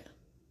internet.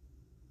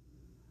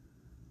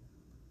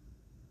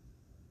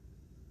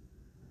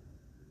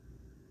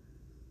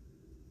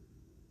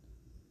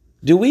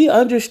 Do we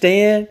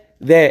understand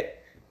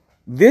that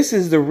this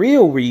is the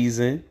real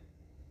reason.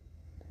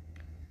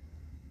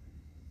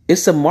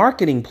 It's a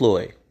marketing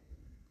ploy.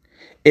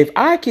 If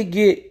I could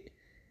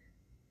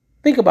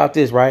think about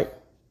this, right?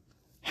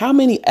 How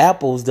many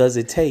apples does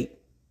it take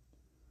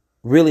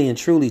really and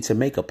truly to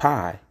make a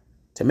pie,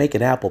 to make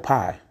an apple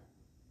pie?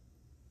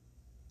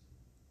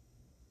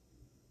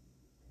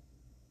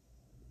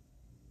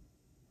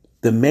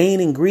 The main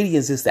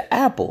ingredients is the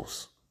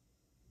apples,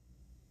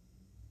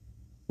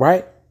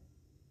 right?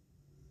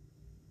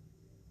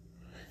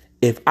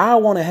 If I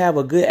want to have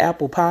a good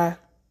apple pie,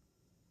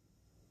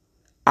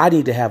 I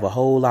need to have a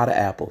whole lot of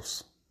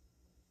apples.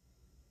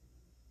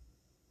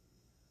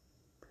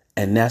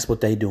 And that's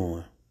what they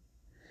doing.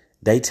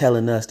 They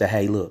telling us that,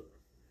 hey, look,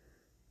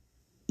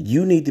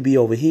 you need to be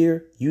over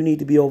here, you need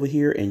to be over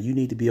here, and you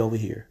need to be over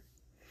here.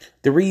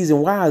 The reason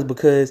why is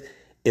because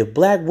if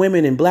black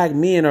women and black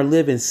men are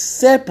living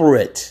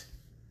separate,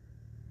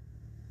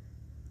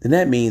 then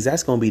that means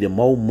that's going to be the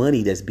more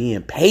money that's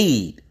being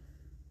paid.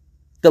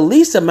 The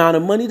least amount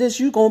of money that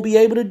you're going to be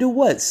able to do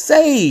what?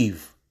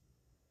 Save.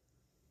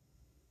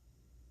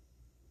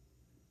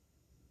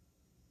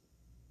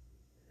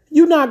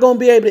 You're not going to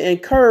be able to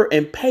incur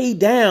and pay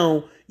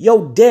down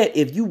your debt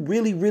if you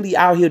really, really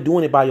out here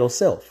doing it by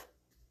yourself.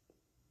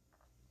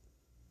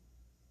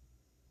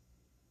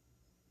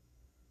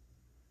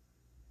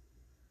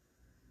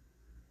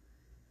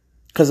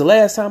 Because the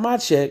last time I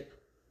checked,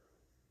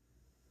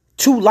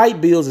 2 light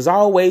bills is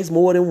always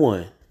more than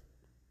 1.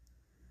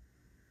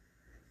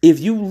 If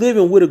you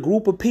living with a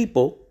group of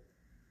people,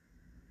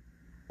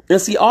 and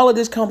see, all of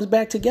this comes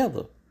back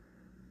together.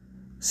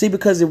 See,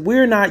 because if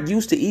we're not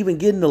used to even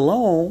getting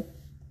along,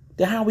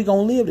 then how are we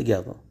going to live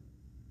together?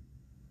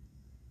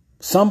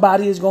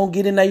 Somebody is going to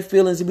get in their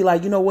feelings and be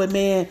like, you know what,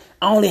 man,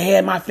 I only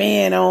had my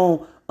fan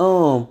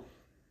on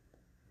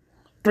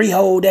 3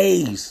 whole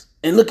days.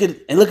 And look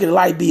at the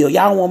light bill.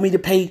 Y'all want me to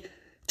pay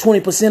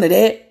 20% of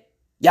that?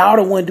 Y'all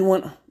the one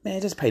doing,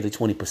 man, just pay the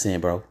 20%,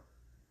 bro.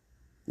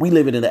 We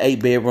living in an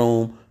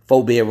 8-bedroom,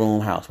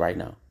 4-bedroom house right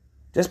now.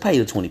 Just pay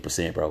the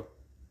 20%, bro.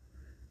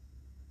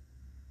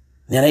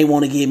 Now they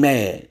want to get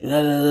mad.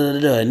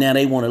 Now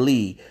they want to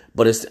leave.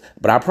 But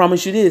I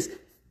promise you this.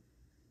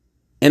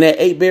 In that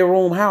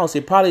 8-bedroom house,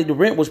 the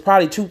rent was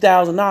probably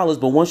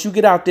 $2,000. But once you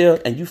get out there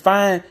and you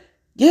find,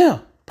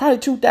 probably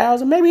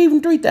 $2,000, maybe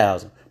even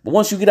 $3,000. But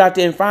once you get out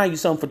there and find you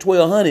something for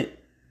 $1,200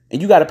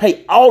 and you got to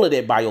pay all of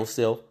that by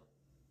yourself,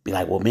 be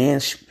like, well, man,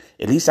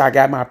 at least I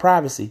got my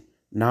privacy.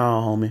 No,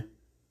 homie.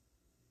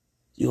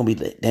 You're going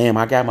to be, damn,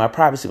 I got my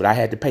privacy, but I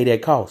had to pay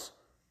that cost.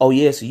 Oh,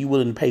 yeah, so you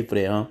willing to pay for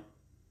that, huh?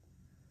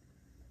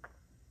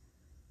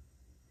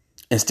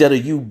 Instead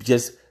of you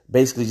just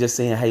basically just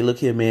saying, hey, look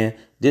here, man,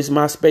 this is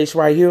my space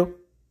right here.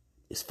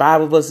 It's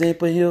 5 of us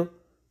up in here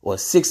or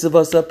 6 of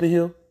us up in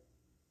here.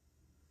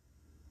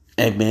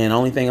 And man, the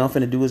only thing I'm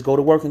finna do is go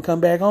to work and come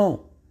back home.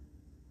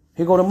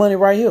 Here go the money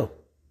right here.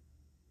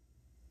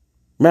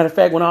 Matter of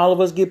fact, when all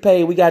of us get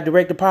paid, we got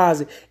direct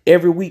deposit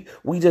every week.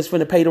 We just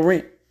finna pay the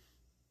rent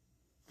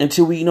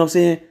until we, you know what I'm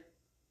saying?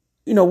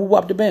 We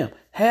whoop the bam.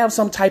 Have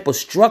some type of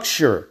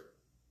structure.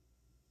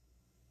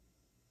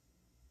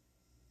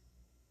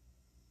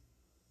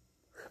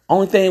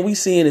 Only thing we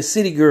seeing is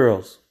city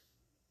girls.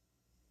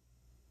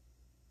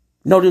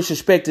 No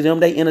disrespect to them.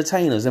 They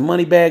entertainers and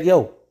Moneybagg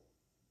Yo.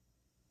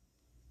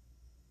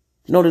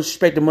 No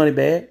disrespect to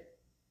Moneybagg.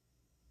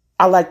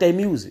 I like their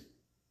music.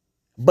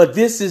 But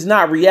this is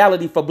not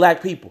reality for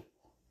black people.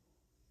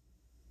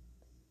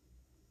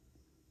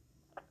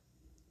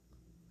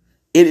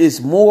 It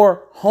is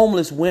more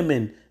homeless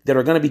women that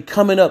are going to be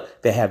coming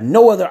up that have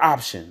no other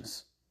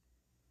options.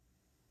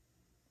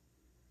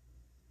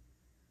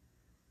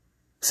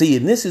 See,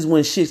 and this is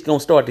when shit's going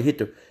to start to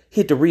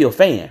hit the real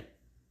fan.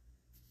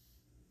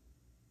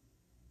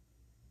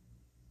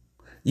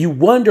 You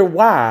wonder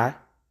why.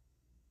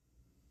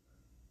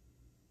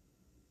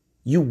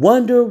 You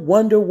wonder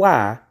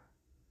why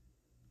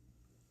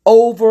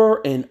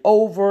over and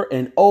over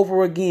and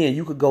over again,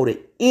 you could go to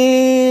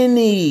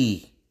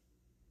any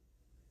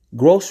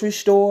grocery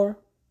store,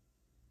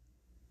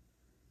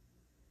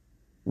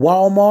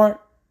 Walmart,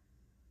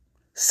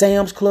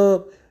 Sam's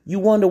Club. You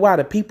wonder why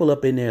the people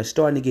up in there are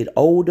starting to get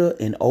older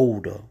and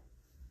older.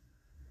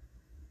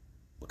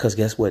 Because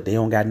guess what? They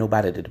don't got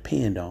nobody to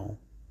depend on.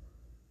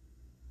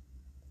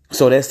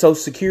 So that Social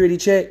Security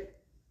check,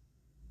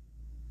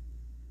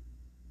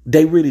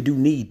 they really do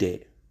need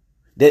that.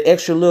 That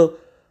extra little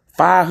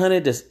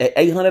 $500 to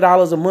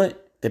 $800 a month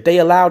that they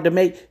allowed to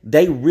make,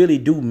 they really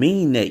do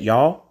mean that,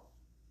 y'all.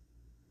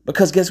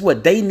 Because guess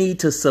what? They need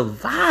to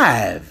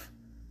survive.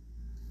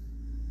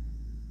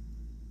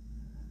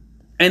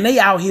 And they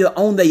out here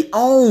on their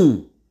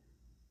own.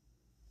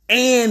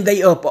 And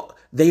they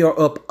are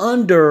up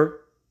under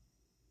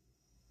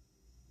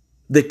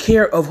the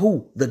care of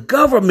who? The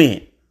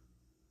government.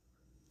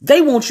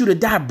 They want you to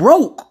die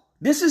broke.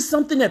 This is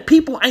something that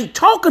people ain't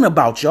talking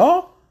about,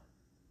 y'all.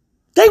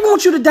 They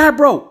want you to die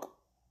broke.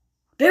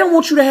 They don't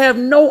want you to have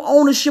no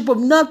ownership of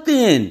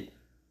nothing.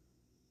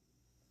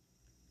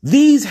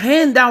 These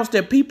handouts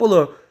that people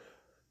are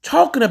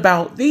talking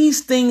about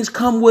these things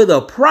come with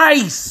a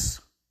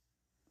price.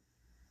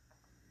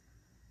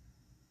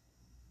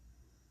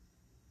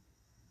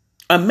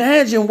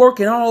 Imagine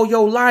working all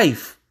your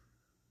life.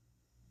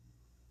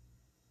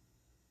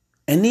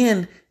 And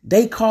then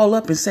they call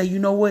up and say, you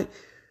know what?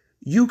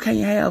 You can't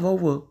have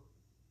over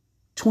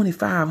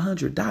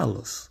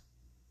 $2,500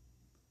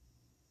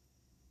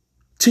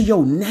 to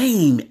your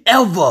name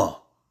ever.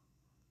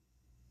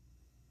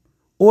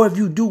 Or if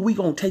you do, we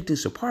gonna take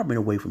this apartment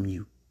away from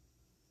you.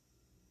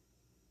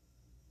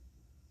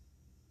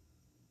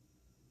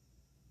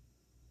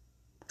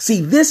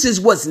 See, this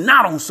is what's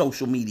not on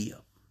social media.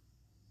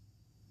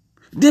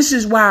 This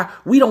is why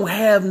we don't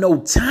have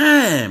no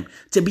time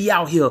to be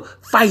out here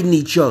fighting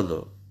each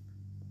other.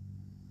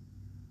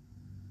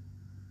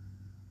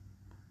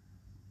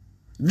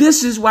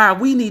 This is why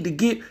we need to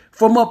get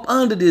from up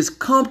under this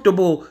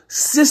comfortable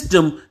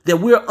system that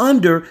we're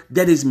under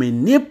that is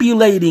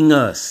manipulating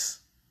us.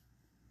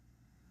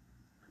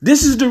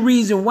 This is the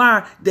reason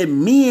why that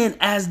men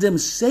as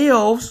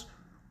themselves,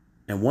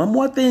 and one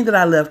more thing that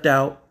I left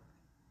out,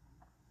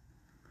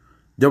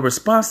 the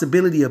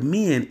responsibility of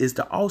men is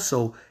to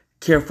also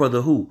care for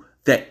the who?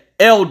 The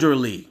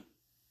elderly.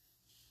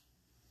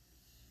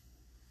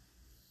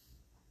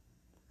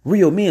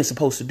 Real men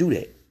supposed to do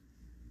that.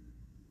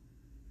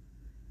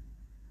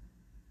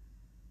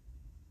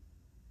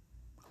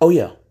 Oh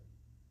yeah.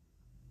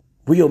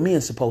 Real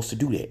men supposed to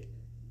do that.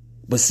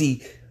 But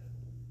see,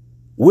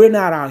 we're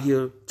not out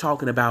here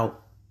talking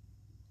about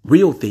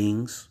real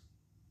things,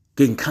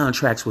 getting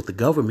contracts with the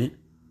government.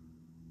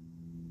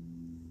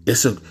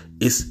 It's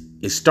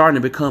starting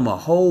to become a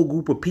whole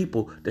group of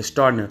people that's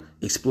starting to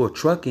explore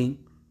trucking.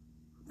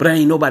 But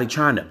ain't nobody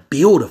trying to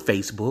build a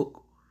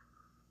Facebook.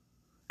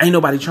 Ain't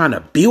nobody trying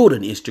to build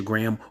an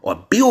Instagram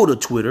or build a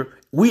Twitter.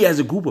 We as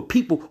a group of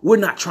people, we're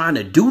not trying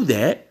to do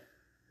that.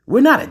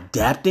 We're not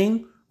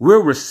adapting.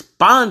 We're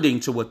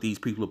responding to what these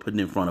people are putting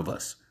in front of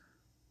us.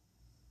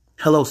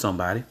 Hello,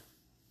 somebody.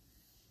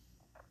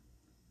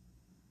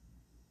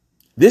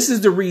 This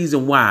is the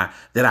reason why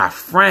that I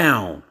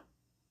frown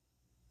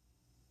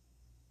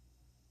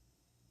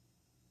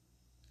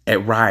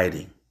at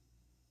rioting.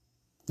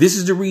 This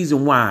is the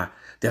reason why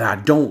that I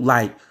don't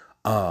like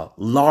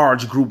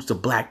large groups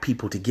of black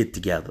people to get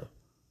together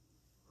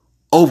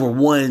over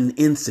one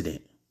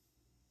incident.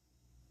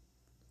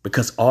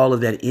 Because all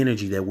of that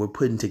energy that we're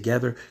putting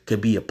together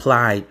could be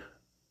applied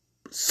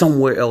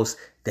somewhere else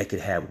that could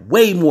have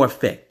way more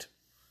effect.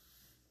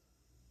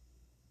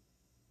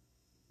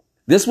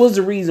 This was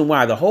the reason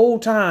why the whole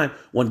time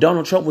when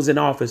Donald Trump was in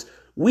office,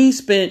 we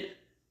spent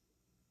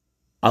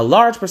a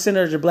large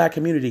percentage of the black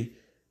community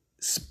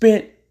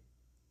spent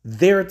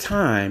their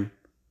time.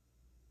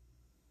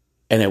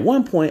 And at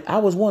one point, I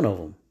was one of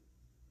them,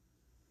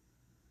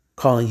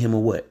 calling him a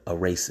what? A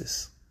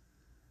racist.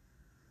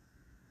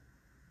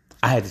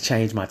 I had to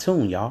change my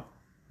tune, y'all.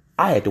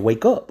 I had to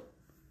wake up.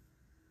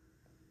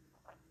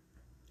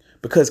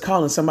 Because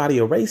calling somebody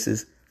a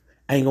racist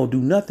ain't gonna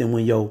do nothing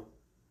when your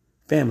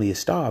family is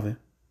starving.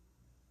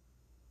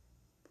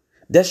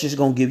 That's just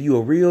gonna give you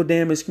a real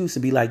damn excuse to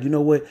be like, you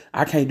know what?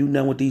 I can't do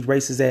nothing with these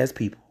racist ass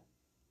people.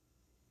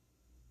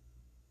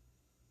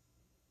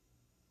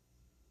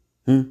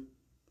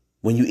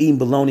 When you eating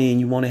bologna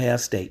and you want to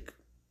have steak.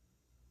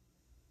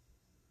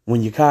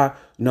 When your car,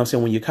 you know what I'm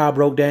saying? When your car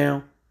broke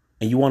down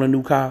and you want a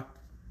new car,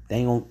 they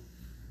ain't gonna,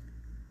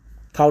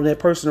 calling that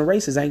person a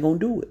racist ain't gonna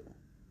do it.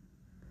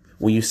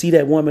 When you see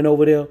that woman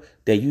over there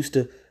that used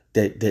to,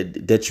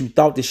 that you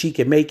thought that she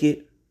could make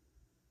it,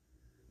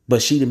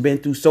 but she done been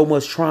through so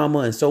much trauma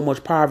and so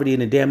much poverty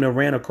and damn near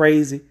ran her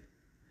crazy.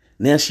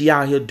 Now she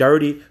out here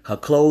dirty, her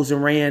clothes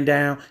done ran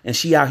down, and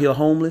she out here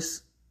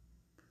homeless.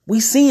 We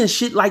seeing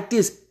shit like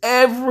this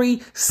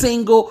every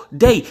single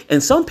day.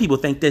 And some people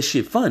think that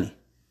shit funny.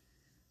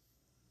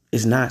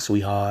 It's not,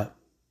 sweetheart.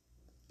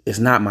 It's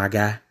not, my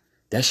guy.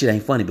 That shit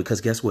ain't funny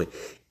because guess what?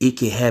 It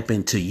can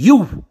happen to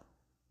you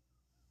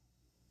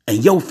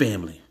and your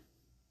family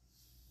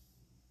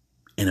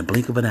in a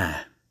blink of an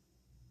eye.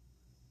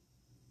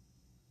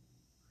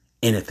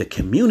 And if the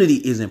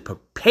community isn't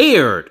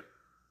prepared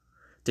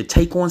to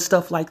take on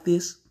stuff like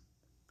this,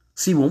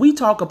 see, when we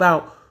talk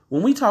about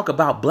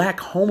black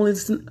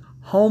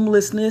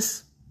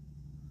homelessness,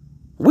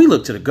 we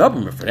look to the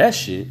government for that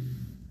shit.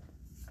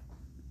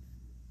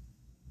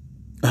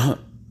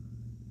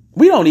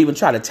 We don't even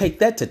try to take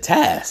that to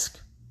task.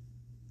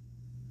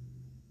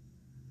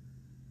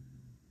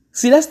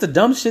 See, that's the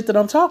dumb shit that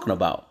I'm talking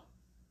about.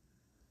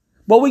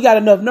 But we got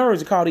enough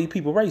nerves to call these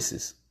people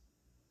racist.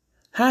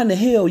 How in the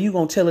hell you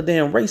gonna tell a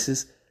damn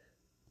racist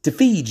to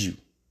feed you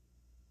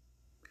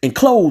and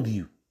clothe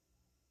you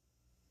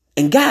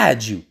and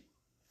guide you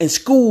and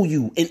school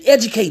you and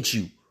educate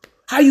you?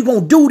 How you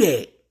gonna do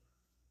that?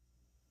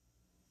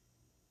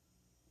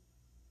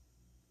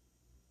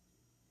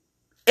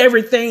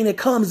 Everything that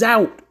comes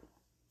out,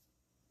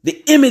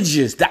 the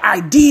images, the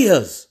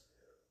ideas,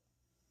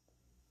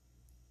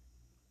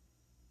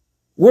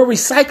 we're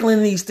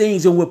recycling these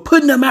things and we're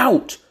putting them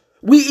out.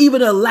 We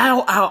even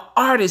allow our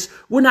artists,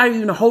 we're not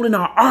even holding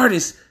our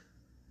artists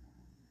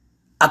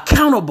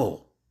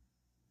accountable.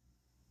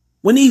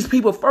 When these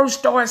people first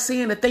start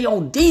saying that they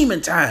on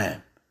demon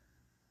time.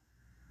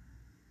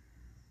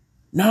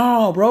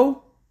 No,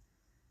 bro.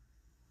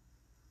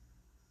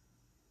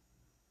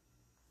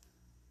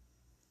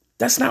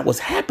 That's not what's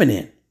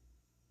happening.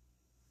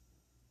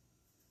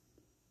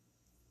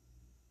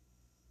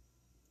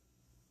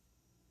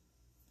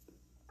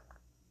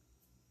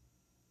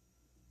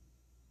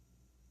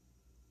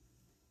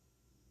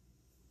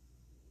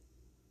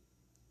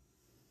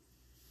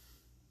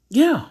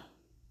 Yeah,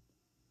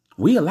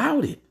 we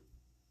allowed it.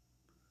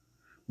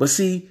 But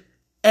see,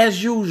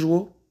 as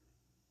usual,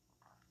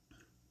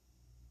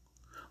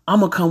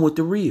 I'm going to come with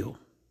the real.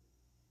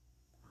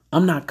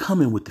 I'm not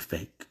coming with the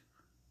fake.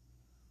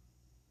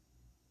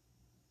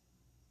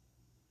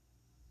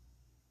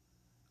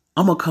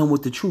 I'm going to come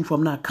with the truth.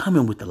 I'm not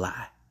coming with the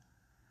lie.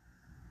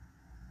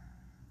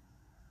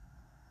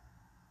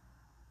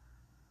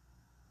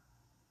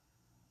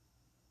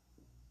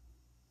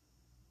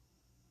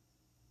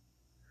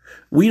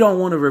 We don't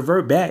want to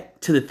revert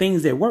back to the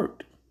things that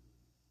worked.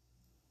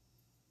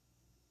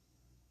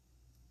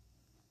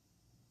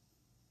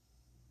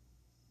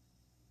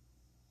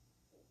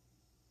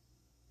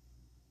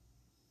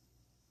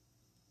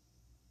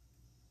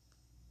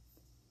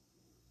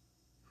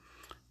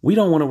 We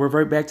don't want to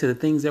revert back to the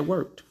things that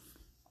worked.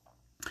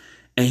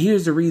 And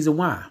here's the reason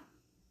why.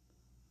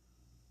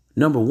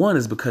 Number one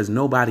is because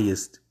nobody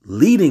is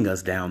leading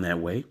us down that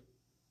way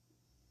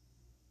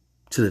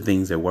to the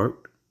things that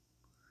worked.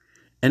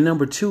 And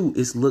number two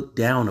is looked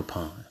down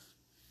upon.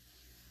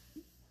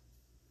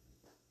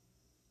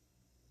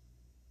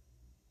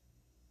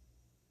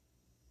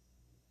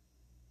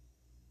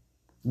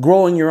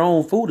 Growing your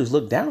own food is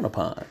looked down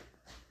upon.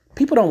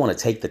 People don't want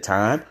to take the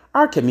time.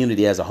 Our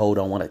community as a whole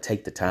don't want to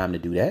take the time to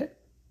do that.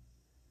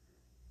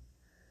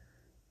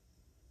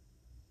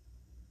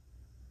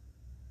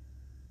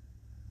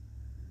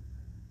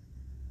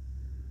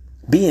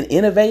 Being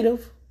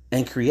innovative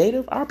and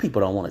creative, our people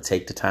don't want to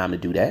take the time to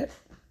do that.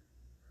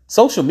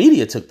 Social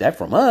media took that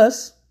from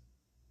us.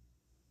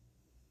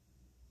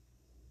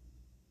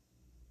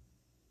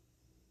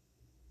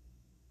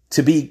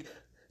 To be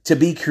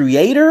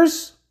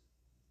creators?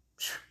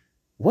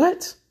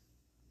 What?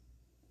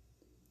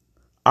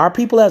 Our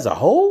people as a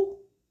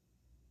whole?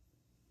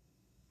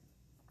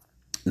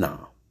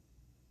 No.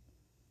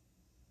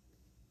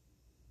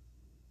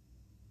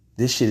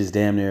 This shit is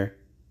damn near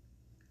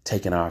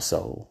taking our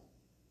soul.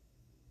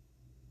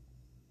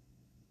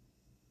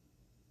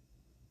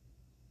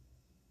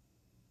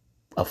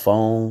 A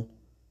phone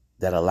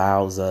that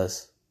allows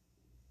us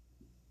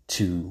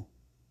to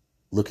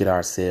look at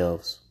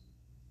ourselves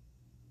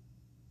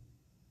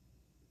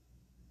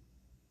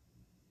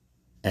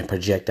and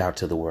project out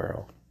to the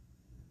world.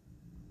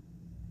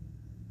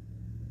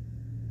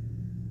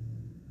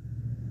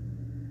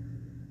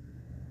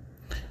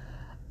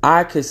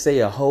 I could say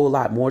a whole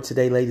lot more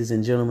today, ladies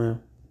and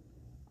gentlemen.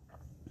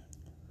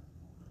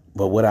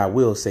 But what I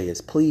will say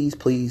is please,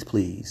 please,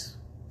 please,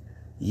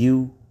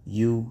 you,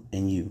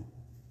 and you.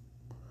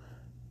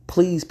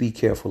 Please be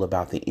careful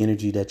about the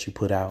energy that you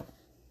put out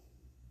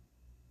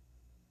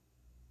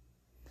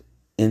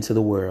into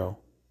the world.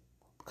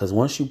 Because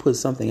once you put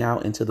something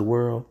out into the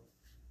world,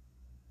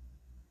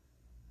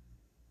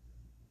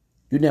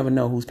 you never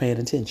know who's paying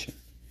attention.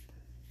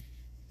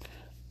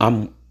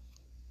 I'm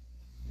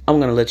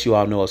going to let you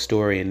all know a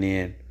story and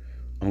then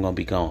I'm going to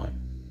be gone.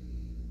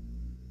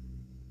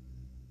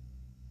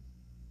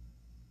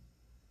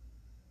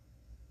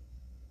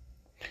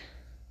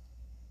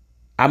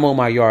 I mow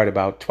my yard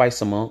about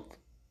twice a month.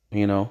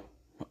 You know,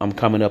 I'm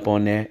coming up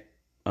on that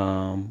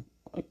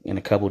in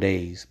a couple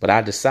days. But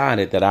I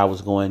decided that I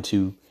was going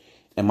to,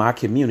 in my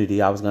community,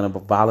 I was going to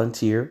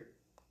volunteer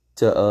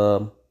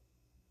to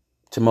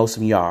mow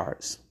some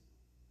yards.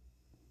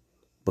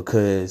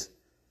 Because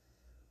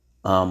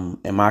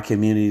in my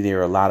community, there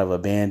are a lot of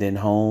abandoned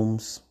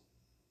homes.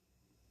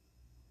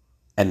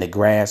 And the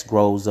grass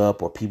grows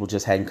up or people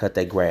just hadn't cut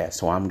their grass.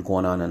 So I'm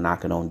going on and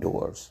knocking on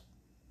doors.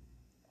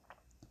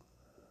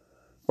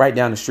 Right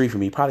down the street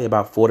from me, probably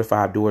about 4 to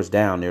 5 doors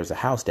down, there's a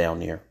house down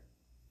there.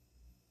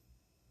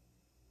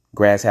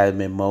 Grass hasn't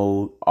been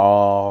mowed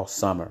all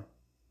summer.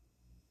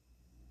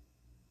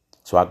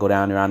 So I go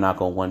down there, I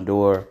knock on one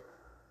door.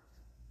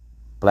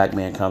 Black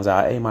man comes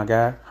out. Hey, my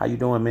guy, how you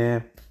doing,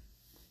 man?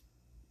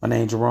 My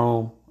name's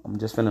Jerome. I'm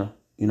just finna,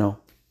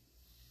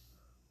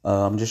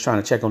 I'm just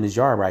trying to check on this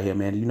yard right here,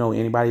 man. Do you know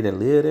anybody that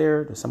live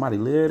there? Does somebody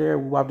live there?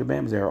 We wiped the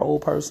bam. Is there an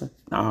old person?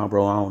 Nah,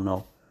 bro, I don't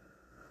know.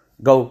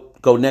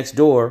 Go next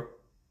door.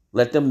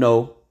 Let them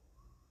know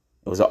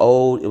it was an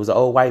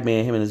old white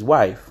man, him and his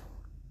wife.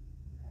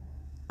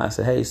 I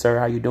said, hey, sir,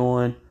 how you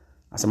doing?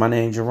 I said, my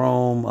name's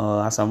Jerome.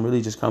 I said, I'm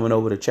really just coming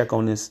over to check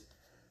on this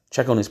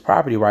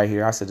property right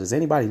here. I said, does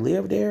anybody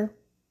live there?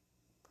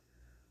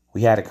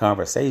 We had a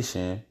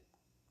conversation.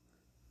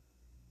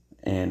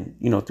 And,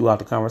 throughout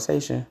the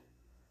conversation,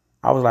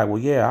 I was like, well,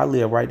 yeah, I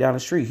live right down the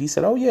street. He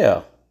said, oh,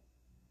 yeah.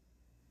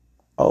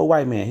 Old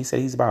white man. He said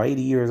he's about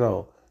 80 years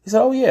old. He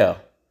said, oh, yeah.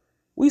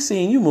 We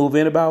seen you move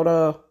in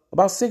about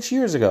 6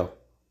 years ago.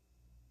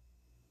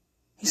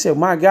 He said,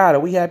 my God, are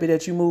we happy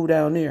that you moved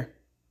down there?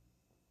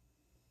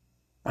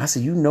 I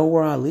said, you know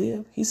where I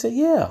live? He said,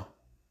 yeah.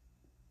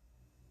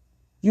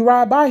 You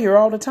ride by here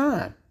all the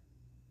time.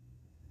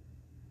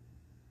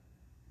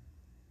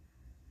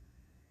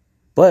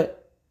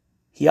 But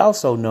he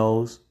also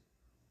knows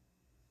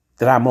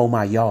that I mow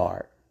my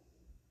yard.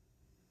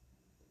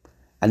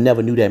 I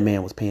never knew that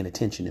man was paying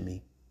attention to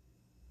me.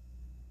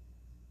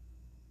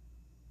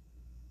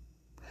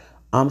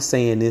 I'm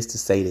saying this to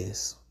say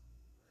this,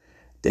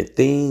 that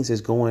things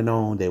is going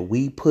on that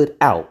we put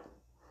out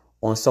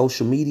on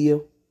social media.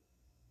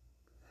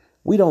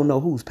 We don't know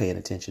who's paying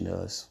attention to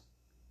us.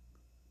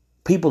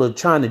 People are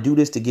trying to do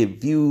this to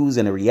get views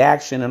and a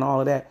reaction and all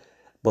of that.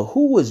 But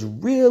who is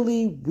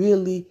really,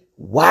 really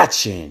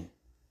watching?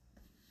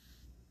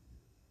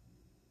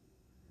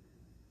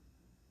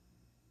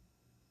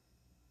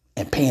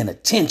 And paying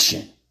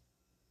attention?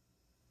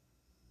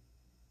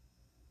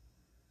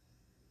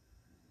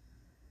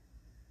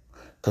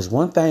 Because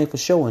one thing for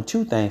sure and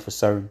two things for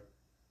certain.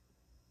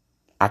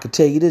 I can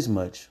tell you this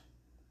much.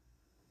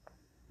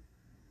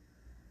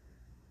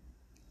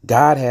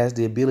 God has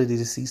the ability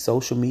to see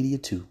social media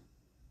too.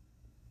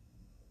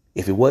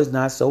 If it was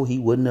not so, he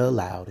wouldn't have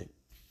allowed it.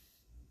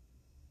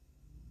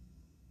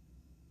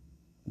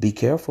 Be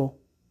careful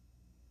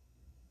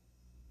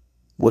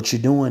what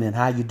you're doing and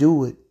how you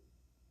do it.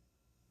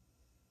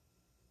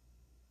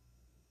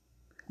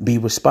 Be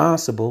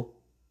responsible.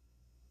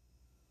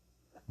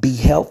 Be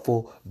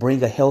helpful.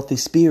 Bring a healthy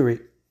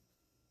spirit.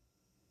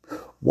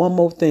 One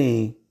more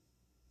thing,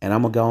 and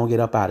I'm going to go and get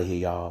up out of here,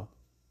 y'all.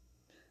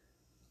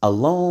 A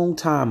long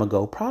time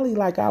ago, probably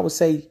like I would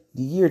say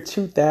the year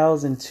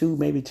 2002,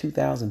 maybe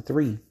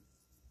 2003.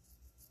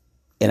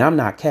 And I'm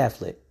not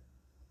Catholic.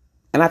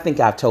 And I think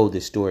I've told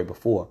this story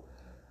before.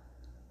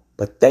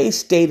 But they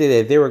stated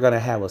that they were going to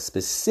have a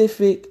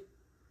specific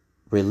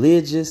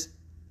religious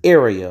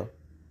area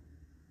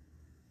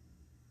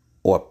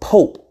or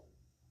pope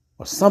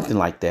or something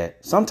like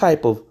that. Some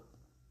type of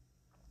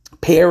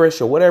parish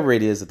or whatever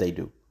it is that they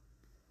do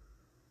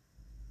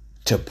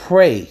to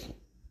pray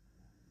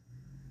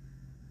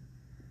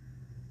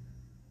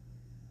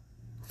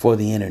for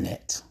the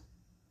internet.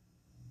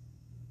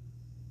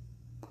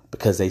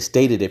 Because they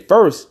stated at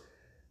first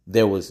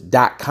there was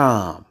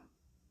 .com,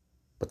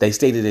 but they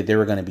stated that there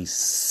were going to be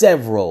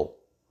several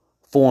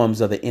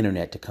forms of the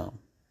internet to come.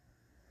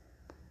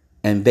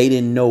 And they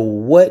didn't know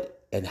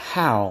what and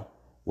how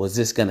was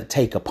this going to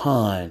take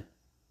upon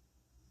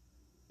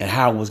and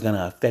how it was going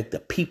to affect the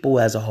people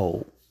as a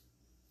whole.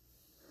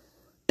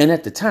 And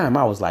at the time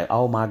I was like,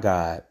 oh my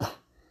God,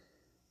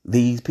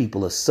 these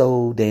people are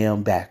so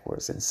damn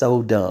backwards and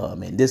so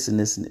dumb and this and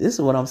this. And this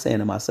is what I'm saying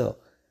to myself.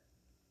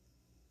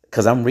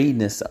 Because I'm reading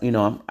this,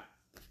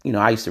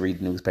 I used to read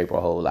the newspaper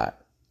a whole lot.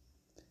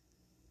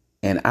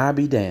 And I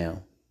be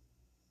damned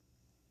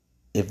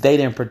if they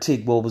didn't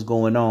predict what was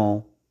going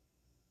on.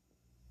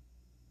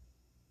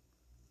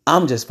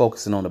 I'm just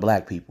focusing on the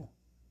black people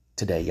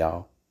today,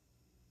 y'all.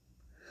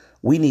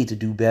 We need to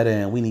do better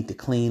and we need to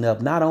clean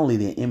up not only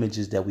the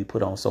images that we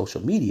put on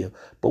social media,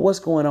 but what's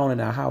going on in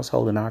our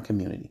household and our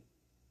community.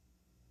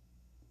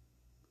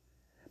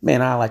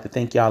 Man, I'd like to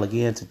thank y'all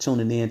again for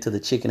tuning in to the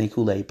Chicken and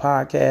Kool-Aid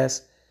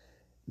podcast.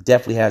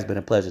 Definitely has been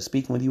a pleasure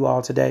speaking with you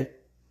all today.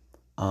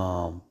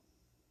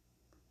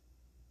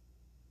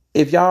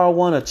 If y'all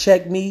want to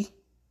check me,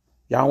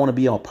 y'all want to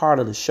be on part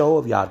of the show,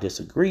 if y'all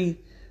disagree,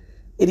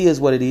 it is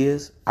what it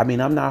is. I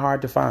mean, I'm not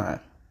hard to find.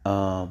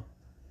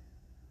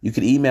 You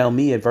can email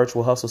me at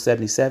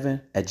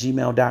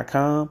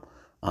virtualhustle77@gmail.com.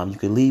 You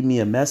can leave me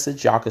a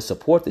message. Y'all can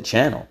support the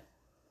channel.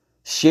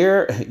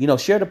 Share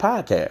the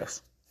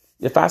podcast.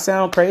 If I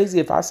sound crazy,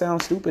 if I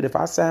sound stupid, if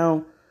I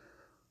sound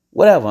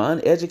whatever,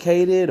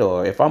 uneducated,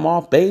 or if I'm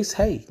off base,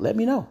 hey, let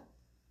me know.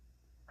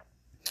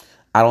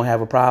 I don't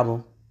have a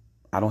problem.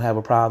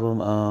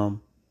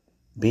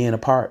 Being a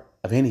part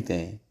of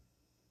anything.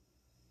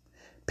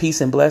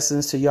 Peace and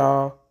blessings to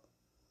y'all.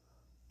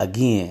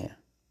 Again,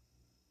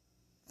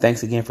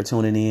 thanks again for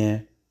tuning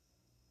in.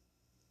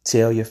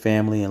 Tell your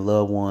family and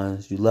loved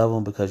ones you love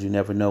them, because you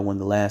never know when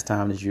the last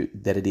time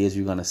that it is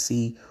you're going to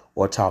see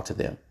or talk to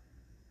them.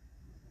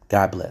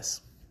 God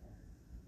bless.